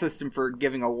a good system for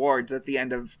giving awards at the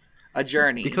end of a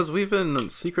journey. Because we've been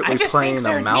secretly I just playing think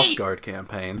a they're mouse neat. guard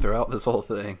campaign throughout this whole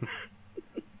thing.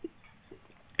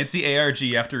 It's the ARG.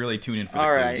 You have to really tune in for the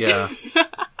All right. clues. Yeah.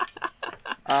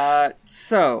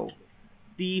 So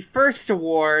the first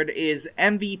award is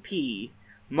MVP,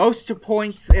 most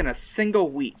points in a single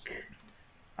week.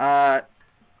 The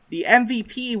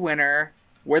MVP winner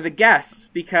were the guests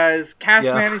because Cass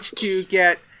Yeah. managed to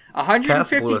get Cass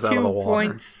blew us out of the 152 water.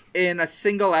 points in a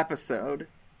single episode.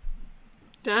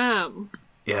 Damn.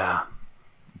 Yeah.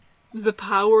 The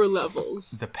power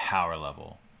levels. The power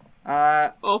level.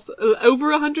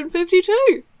 Over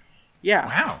 152. Yeah.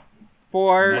 Wow.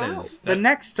 For That is- the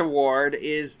next award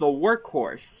is the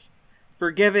workhorse for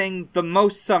giving the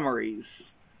most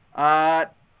summaries.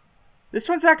 This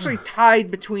one's actually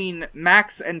tied between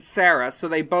Max and Sarah, so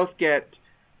they both get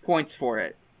points for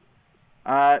it.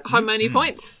 How many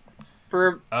points?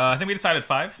 For I think we decided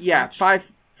 5. yeah, each.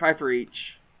 five for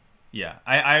each. Yeah,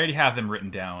 I already have them written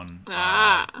down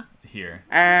here.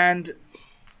 And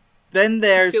then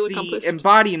there's Feel the accomplished.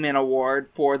 Embodiment Award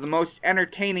for the most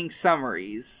entertaining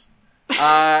summaries.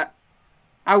 I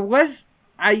will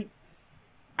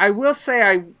say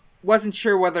I wasn't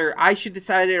sure whether I should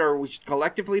decide it or we should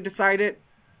collectively decide it.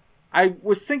 I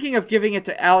was thinking of giving it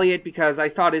to Elliot because I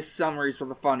thought his summaries were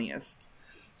the funniest.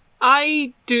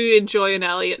 I do enjoy an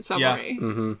Elliot summary.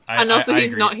 Mm-hmm. And also,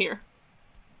 he's agree. not here.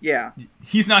 Yeah.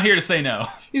 He's not here to say no.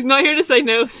 He's not here to say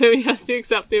no, so he has to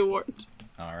accept the award.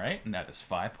 All right, and that is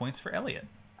 5 points for Elliot.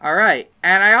 All right.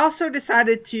 And I also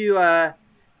decided to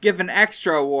give an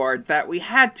extra award that we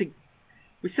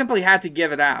simply had to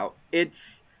give it out.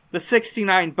 It's the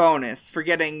 69 bonus for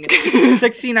getting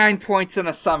 69 points in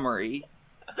a summary.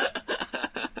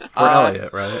 For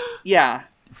Elliot, right? Yeah.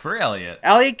 For Elliot.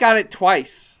 Elliot got it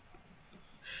twice.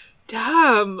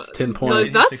 Damn. It's 10 No,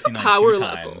 points. that's a 69 power two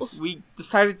level. times. We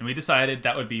decided... And we decided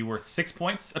that would be worth 6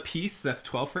 points apiece. That's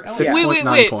 12 for Elliot.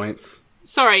 6.9 Wait. points.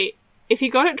 Sorry. If he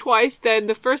got it twice, then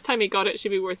the first time he got it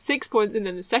should be worth 6 points, and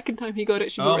then the second time he got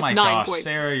it should be Oh worth my 9 gosh, points.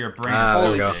 Sarah, your brain Ah, is there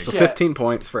so we go. big. So Shit. 15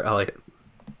 points for Elliot.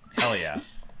 Hell yeah.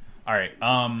 All right.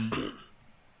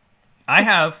 I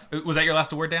have... Was that your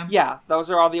last award, Dan? Yeah, those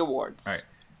are all the awards. All right.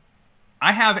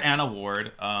 I have an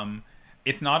award.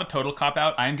 It's not a total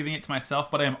cop-out. I am giving it to myself,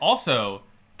 but I am also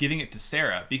giving it to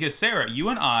Sarah. Because, Sarah, you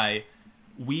and I,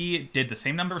 we did the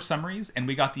same number of summaries, and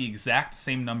we got the exact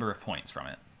same number of points from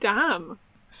it. Damn.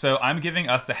 So I'm giving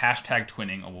us the hashtag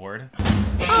twinning award.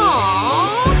 Aww.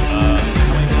 How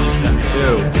many points should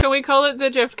that be? 2. Can we call it the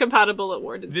Drift Compatible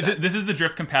Award instead? This is the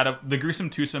Drift Compatible, the Gruesome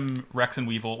Twosome Rex and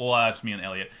Weevil. Well, that's me and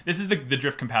Elliot. This is the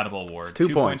Drift Compatible Award. It's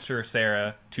 2 points. for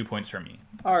Sarah, 2 points for me.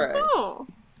 All right. Oh,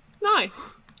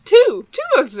 nice. Two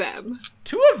of them.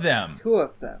 2 of them. 2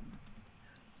 of them.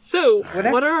 So,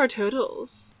 Whatever. what are our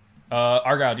totals?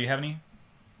 Argyle, do you have any?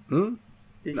 Did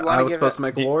you I wanna was give supposed it- to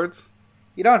make awards.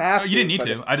 You don't have Oh, to. you didn't need but-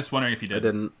 to. I just wondering if you did. I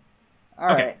didn't. All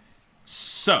right. Okay.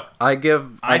 So, I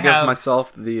give I have-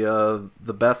 myself the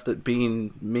best at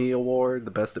being me award,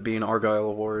 the best at being Argyle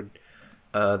award.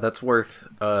 That's worth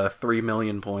 3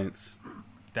 million points.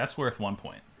 that's worth 1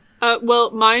 point.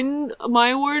 Well, my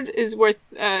award is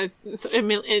worth 3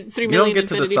 million. You don't get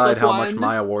to infinity decide plus how 1. much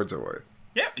my awards are worth.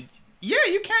 Yeah,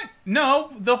 you can't.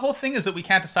 No, the whole thing is that we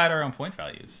can't decide our own point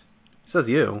values. Says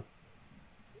you.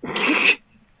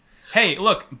 Hey,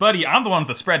 look, buddy, I'm the one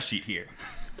with the spreadsheet here.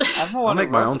 I'm the I'll one make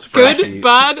who my wrote own this. Good, spreadsheet.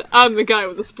 bad, I'm the guy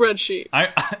with the spreadsheet.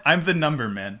 I'm the number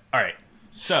man. All right,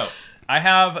 so I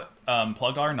have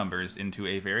plugged our numbers into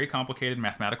a very complicated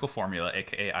mathematical formula,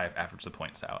 aka I've averaged the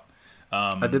points out.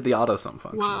 I did the auto sum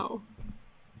function. Wow.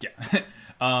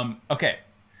 Yeah. Okay,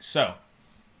 so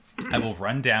I will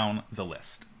run down the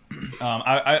list.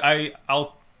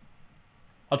 I'll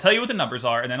tell you what the numbers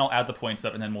are, and then I'll add the points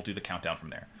up, and then we'll do the countdown from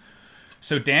there.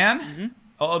 So Dan,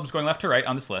 I'm just going left to right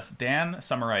on this list. Dan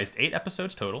summarized 8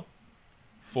 episodes total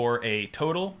for a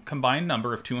total combined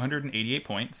number of 288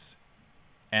 points,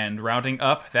 and rounding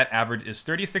up, that average is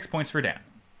 36 points for Dan.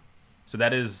 So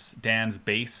that is Dan's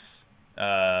base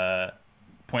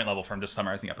point level from just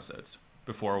summarizing episodes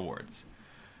before awards.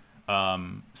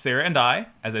 Sarah and I,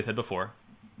 as I said before,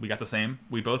 we got the same.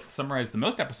 We both summarized the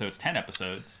most episodes, 10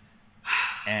 episodes,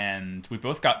 and we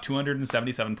both got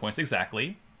 277 points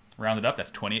exactly. Rounded up, that's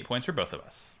 28 points for both of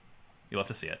us. You'll have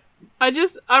to see it.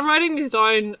 I'm writing these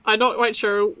down. I'm not quite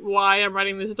sure why I'm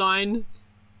writing this down.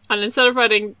 And instead of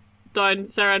writing down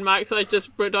Sarah and Max, I just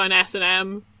wrote down S and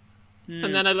M.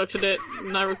 And then I looked at it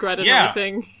and I regretted Yeah.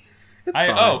 everything. It's I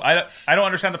fine. don't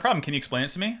understand the problem. Can you explain it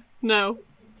to me? No.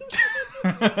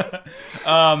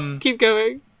 Keep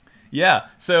going. Yeah.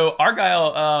 So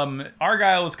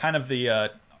Argyle was kind of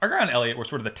the Argyle and Elliot were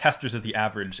sort of the testers of the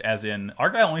average, as in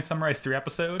Argyle only summarized 3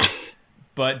 episodes,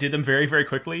 but did them very, very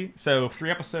quickly. So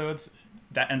 3 episodes,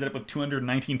 that ended up with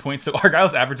 219 points. So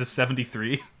Argyle's average is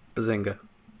 73. Bazinga.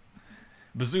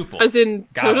 Bazoople. As in,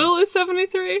 Got total him. is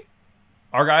 73?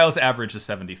 Argyle's average is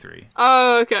 73,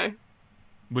 Oh, okay.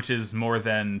 which is more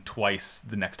than twice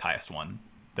the next highest one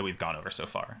that we've gone over so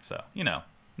far. So,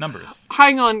 numbers.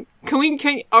 Hang on.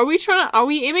 Are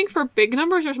we aiming for big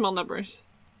numbers or small numbers?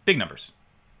 Big numbers.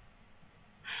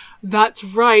 That's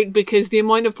right, because the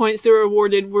amount of points that were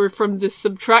awarded were from the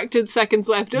subtracted seconds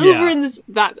left over Yeah. in this.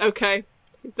 Okay.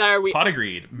 There we Pot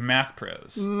agreed. Math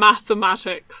pros.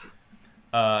 Mathematics.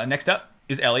 Next up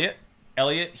is Elliot.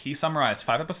 Elliot, he summarized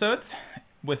 5 episodes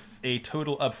with a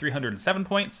total of 307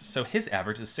 points, so his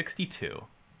average is 62,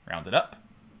 rounded up.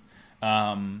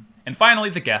 And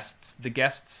finally, the guests. The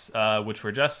guests, which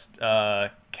were just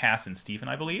Cass and Stephen,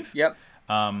 I believe. Yep.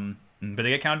 But they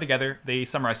get counted together. They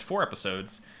summarized 4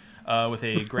 episodes with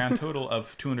a grand total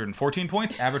of 214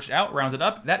 points, averaged out, rounded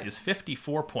up. That is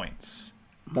 54 points.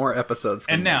 More episodes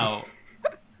than And me. now,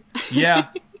 yeah.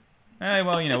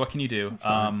 Well, what can you do?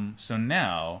 So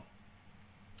now,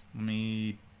 let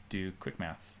me do quick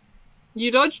maths.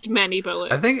 You dodged many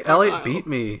bullets. I think Elliot Argyle. beat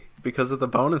me because of the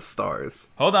bonus stars.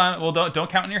 Hold on. Well, don't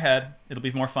count in your head. It'll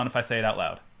be more fun if I say it out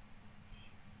loud.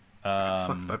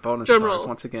 Fuck my bonus drum stars roll.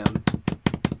 once again.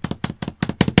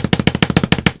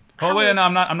 Oh wait, no,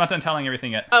 I'm not done telling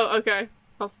everything yet. Oh, okay.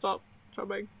 I'll stop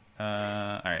drumming.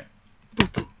 All right.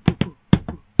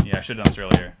 Yeah, I should have done this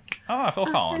earlier. Oh, Phil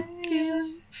Collins.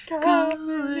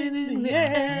 Calling in the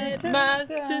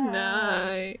Edmonds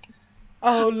tonight.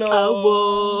 Oh Lord.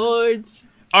 Awards.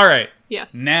 All right.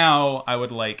 Yes. Now I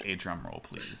would like a drum roll,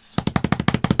 please.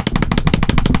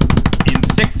 In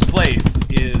 6th place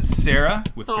is Sarah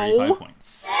with 35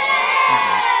 points.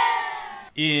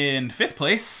 In 5th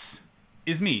place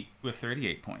is me with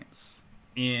 38 points.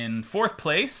 In 4th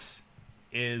place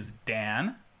is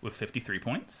Dan with 53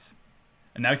 points.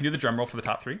 And now we can do the drum roll for the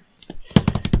top 3.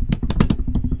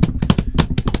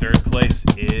 3rd place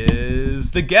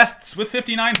is the guests with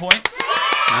 59 points.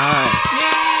 Nice.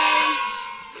 Yay!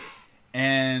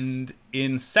 And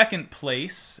in 2nd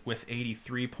place with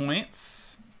 83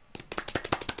 points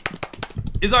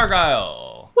is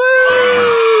Argyle.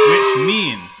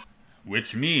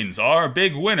 Which means our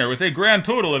big winner with a grand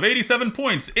total of 87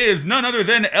 points is none other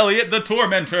than Elliot the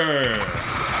Tormentor.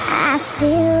 I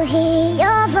still hear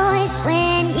your voice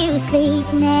when you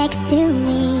sleep next to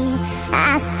me.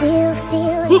 I still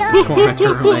feel your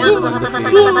Tormentor remains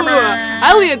undefeated.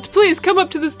 Elliot, please come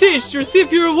up to the stage to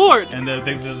receive your award. And the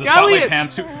Elliot!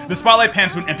 spotlight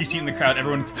pans to an empty seat in the crowd.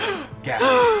 Everyone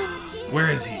gasps. Where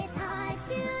is he?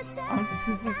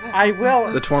 I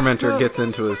will. The Tormentor gets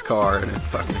into his car and it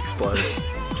fucking explodes.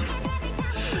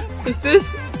 Is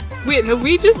this... Wait, have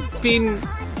we just been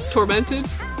tormented?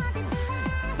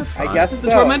 I guess Has so.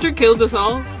 the tormentor killed us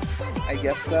all? I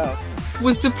guess so.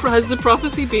 Has the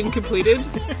prophecy been completed?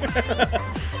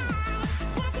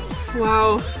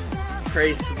 Wow.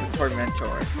 Praise to the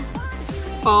Tormentor.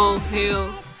 All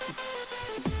hail.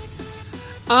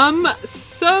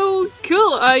 So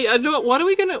cool. I don't.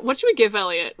 What should we give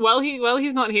Elliot? While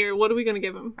he's not here, what are we gonna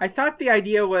give him? I thought the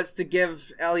idea was to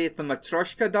give Elliot the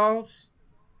Matryoshka dolls.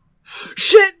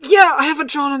 Shit! Yeah, I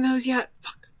haven't drawn on those yet.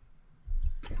 Fuck.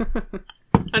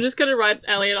 I'm just gonna write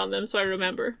Elliot on them so I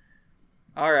remember.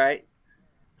 Alright.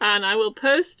 And I will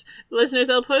post, listeners,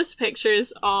 I'll post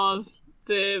pictures of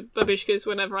the babushkas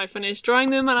whenever I finish drawing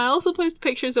them, and I'll also post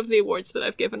pictures of the awards that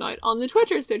I've given out on the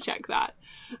Twitter, so check that.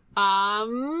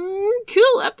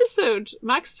 Cool episode.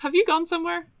 Max, have you gone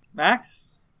somewhere?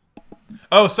 Max?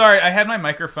 Oh, sorry. I had my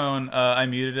microphone. I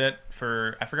muted it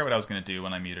for... I forgot what I was going to do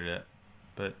when I muted it.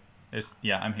 But,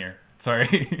 I'm here.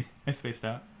 Sorry. I spaced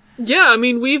out. Yeah, I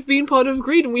mean, we've been Pot of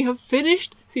Greed, and we have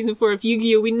finished Season 4 of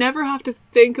Yu-Gi-Oh! We never have to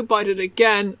think about it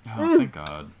again. Oh, thank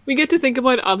God. We get to think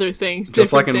about other things.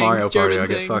 Just like in different Mario things, Party, German I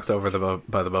get things. fucked over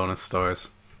by the bonus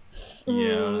stars.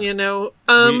 Yeah. You know,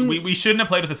 we shouldn't have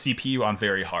played with a CPU on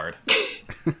very hard.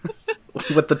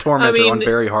 With the Tormentor I mean- on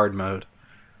very hard mode.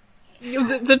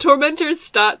 the Tormentor's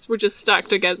stats were just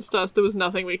stacked against us. There was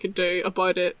nothing we could do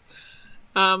about it.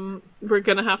 We're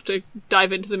gonna have to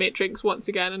dive into the Matrix once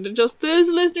again and adjust those.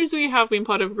 Listeners, we have been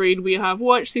Pot of Greed. We have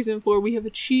watched Season 4. We have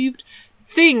achieved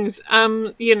things.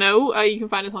 You can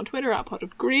find us on Twitter at Pot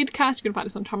of Greedcast. You can find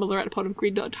us on Tumblr at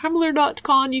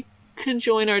potofgreed.tumblr.com. You can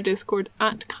join our Discord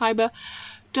at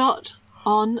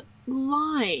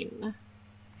kaiba.online.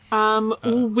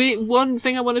 One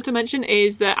thing I wanted to mention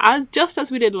is that as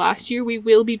we did last year, we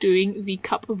will be doing the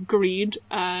Cup of Greed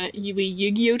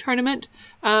Yu-Gi-Oh tournament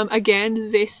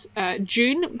again this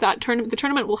June. The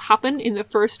tournament will happen in the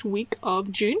first week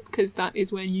of June because that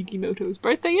is when Yugimoto's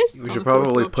birthday is. We should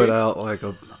probably put out like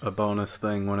a bonus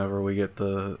thing whenever we get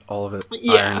all of it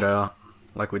ironed out,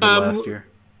 like we did last year.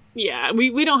 Yeah,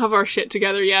 we don't have our shit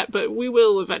together yet, but we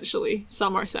will eventually.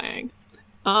 Some are saying.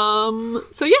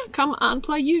 So yeah, come and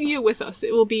play Yu-Gi-Oh with us.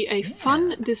 It will be a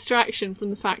fun distraction from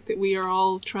the fact that we are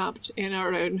all trapped in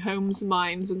our own homes,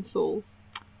 minds, and souls.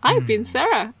 I've been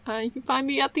Sarah. You can find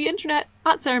me at the internet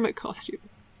at Sarah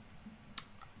McCostumes.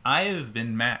 I have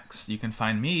been Max. You can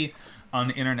find me on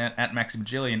the internet at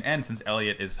MaxBajillion, and since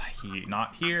Elliot is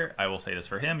not here, I will say this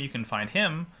for him. You can find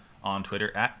him on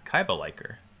Twitter at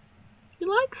KaibaLiker. He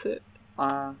likes it.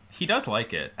 He does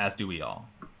like it, as do we all.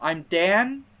 I'm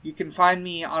Dan. You can find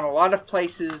me on a lot of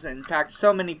places. In fact,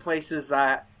 so many places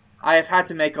that I have had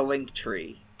to make a link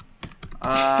tree.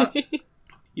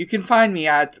 You can find me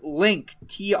at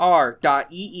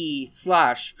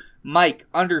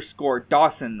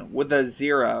linktr.ee/Mike_Dawson with a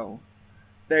 0.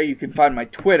 There you can find my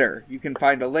Twitter. You can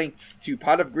find links to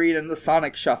Pot of Greed and the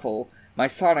Sonic Shuffle, my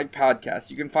Sonic podcast.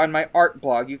 You can find my art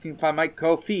blog. You can find my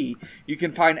Ko-fi. You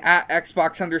can find at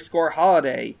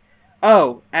Xbox_holiday.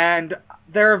 Oh, and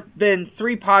there have been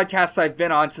 3 podcasts I've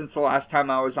been on since the last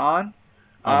time I was on.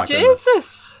 Oh my goodness.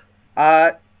 Jesus!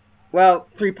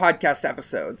 3 podcast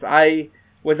episodes. I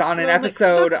was on an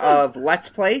episode of Let's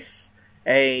Place,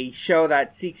 a show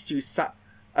that seeks to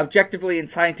objectively and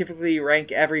scientifically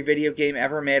rank every video game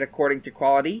ever made according to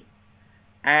quality.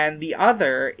 And the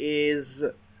other is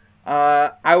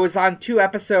I was on 2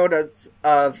 episodes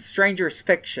of Stranger's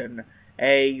Fiction,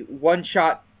 a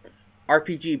one-shot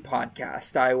RPG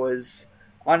podcast. I was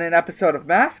on an episode of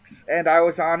Masks, and I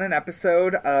was on an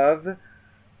episode of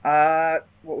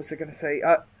what was I going to say?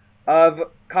 Of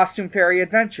Costume Fairy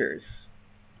Adventures.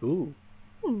 Ooh.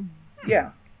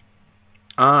 Yeah.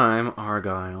 I'm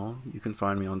Argyle. You can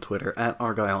find me on Twitter at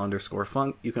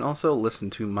Argyle_funk. You can also listen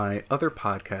to my other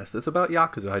podcast. It's about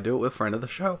Yakuza. I do it with friend of the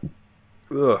show.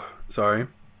 Ugh. Sorry.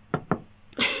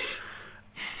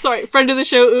 Sorry, friend of the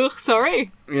show. Ugh,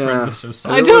 sorry. Yeah. Friend of the show,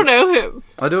 sorry. I don't know him.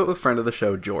 I do it with friend of the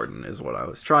show, Jordan, is what I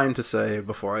was trying to say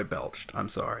before I belched. I'm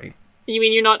sorry. You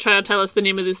mean you're not trying to tell us the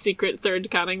name of the secret third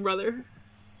Canning brother?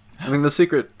 I mean, the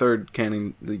secret third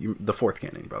Canning, the fourth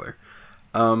Canning brother.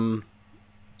 I'm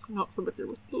not familiar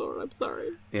with the lore, I'm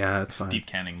sorry. Yeah, it's fine. Deep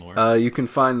canning lore. You can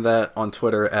find that on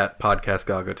Twitter at Podcast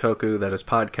Gagotoku. That is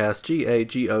podcast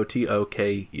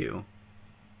GAGOTOKU.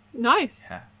 Nice.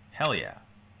 Yeah. Hell yeah.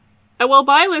 Well,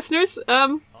 bye, listeners.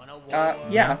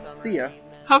 Yeah, see ya.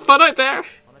 Have fun out there.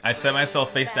 I set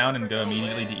myself face down and go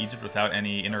immediately to Egypt without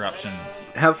any interruptions.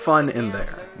 Have fun in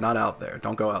there, not out there.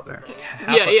 Don't go out there.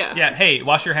 Yeah. Hey,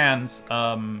 wash your hands.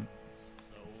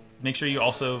 Make sure you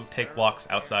also take walks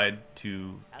outside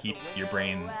to keep your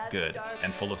brain good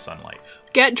and full of sunlight.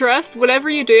 Get dressed. Whatever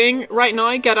you're doing right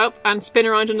now, get up and spin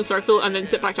around in a circle and then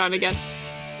sit back down again.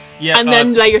 Yeah, And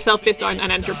then lay yourself face down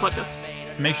and enter podcast.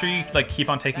 make sure you keep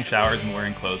on taking showers and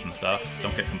wearing clothes and stuff.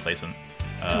 Don't get complacent.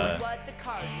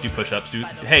 Do push-ups.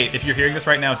 Hey, if you're hearing this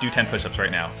right now, do 10 push-ups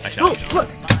right now. I challenge you. Look.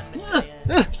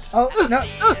 Oh, no.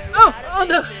 Oh,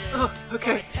 no. Oh,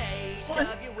 okay.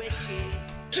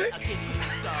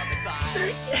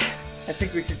 I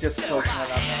think we should just focus on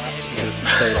that. Just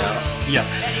fade out. Yeah.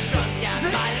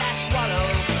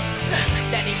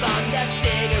 Then he bummed a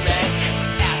cigarette,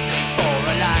 asking for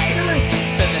a light.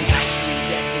 Then the night we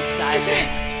get beside it.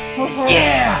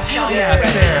 Yeah,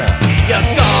 Sarah. you're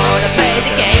gonna play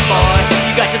the game, boy.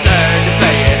 You got to learn to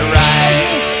play it right.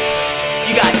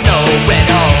 You got to know when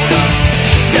to hold 'em,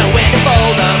 know when to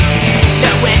fold 'em,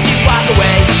 know when to walk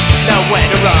away, know when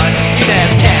to run. You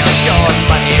never count your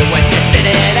money when you're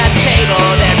sitting at the table.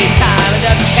 Every time it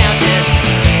up counting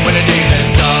when the deal is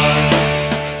done.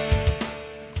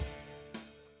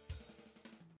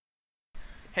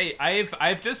 Hey,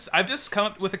 I've just come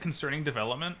up with a concerning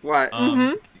development. What?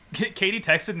 Katie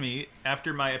texted me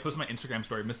after I posted my Instagram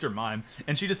story, Mr. Mime,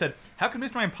 and she just said, "How can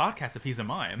Mr. Mime podcast if he's a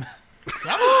mime?" So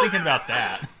I was thinking about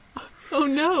that. Oh,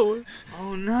 no.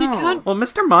 Oh, no. You can't... Well,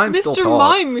 Mr. Mime still Mr.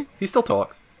 talks. Mime. He still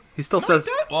talks. He still says.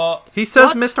 Well, He says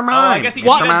What? Mr. oh, Mime. I guess he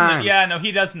Mr. does. Mime. Yeah, no,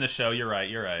 he does in the show. You're right.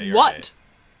 You're right. What?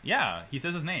 Yeah, he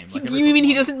says his name. Like every You mean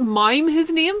he Pokemon. doesn't mime his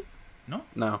name?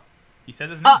 No. He says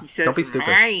his name. He says Don't be stupid.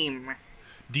 mime.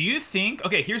 Do you think?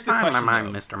 Okay, here's the Mime, question.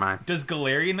 Mime, though. Mr. Mime. Does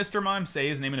Galarian Mr. Mime say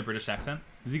his name in a British accent?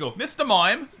 Does he go, Mr.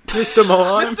 Mime? Mr.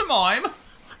 Mime. Mr. Mime?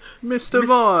 Mr.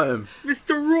 Mime.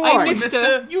 Mr. Roy. I Hey, miss-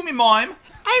 Mr. You me mime?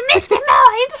 I'm Mr.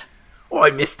 Mime!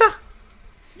 Oi, Mister.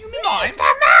 You me mime? Mr.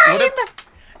 Mime!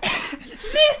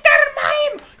 Mr.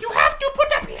 Mime! You have to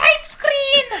put up light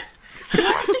screen! You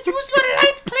have to use your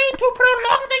light plane to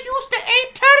prolong the use to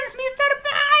 8 turns, Mr.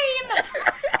 Mime!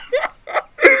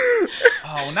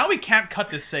 Oh, now we can't cut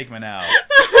this segment out.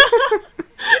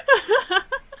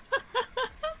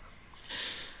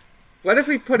 What if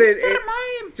we put it in,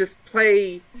 Mime! just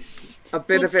play a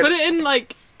bit We'll of it? put it in,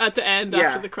 like, at the end Yeah.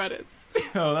 after the credits.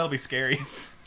 Oh, that'll be scary.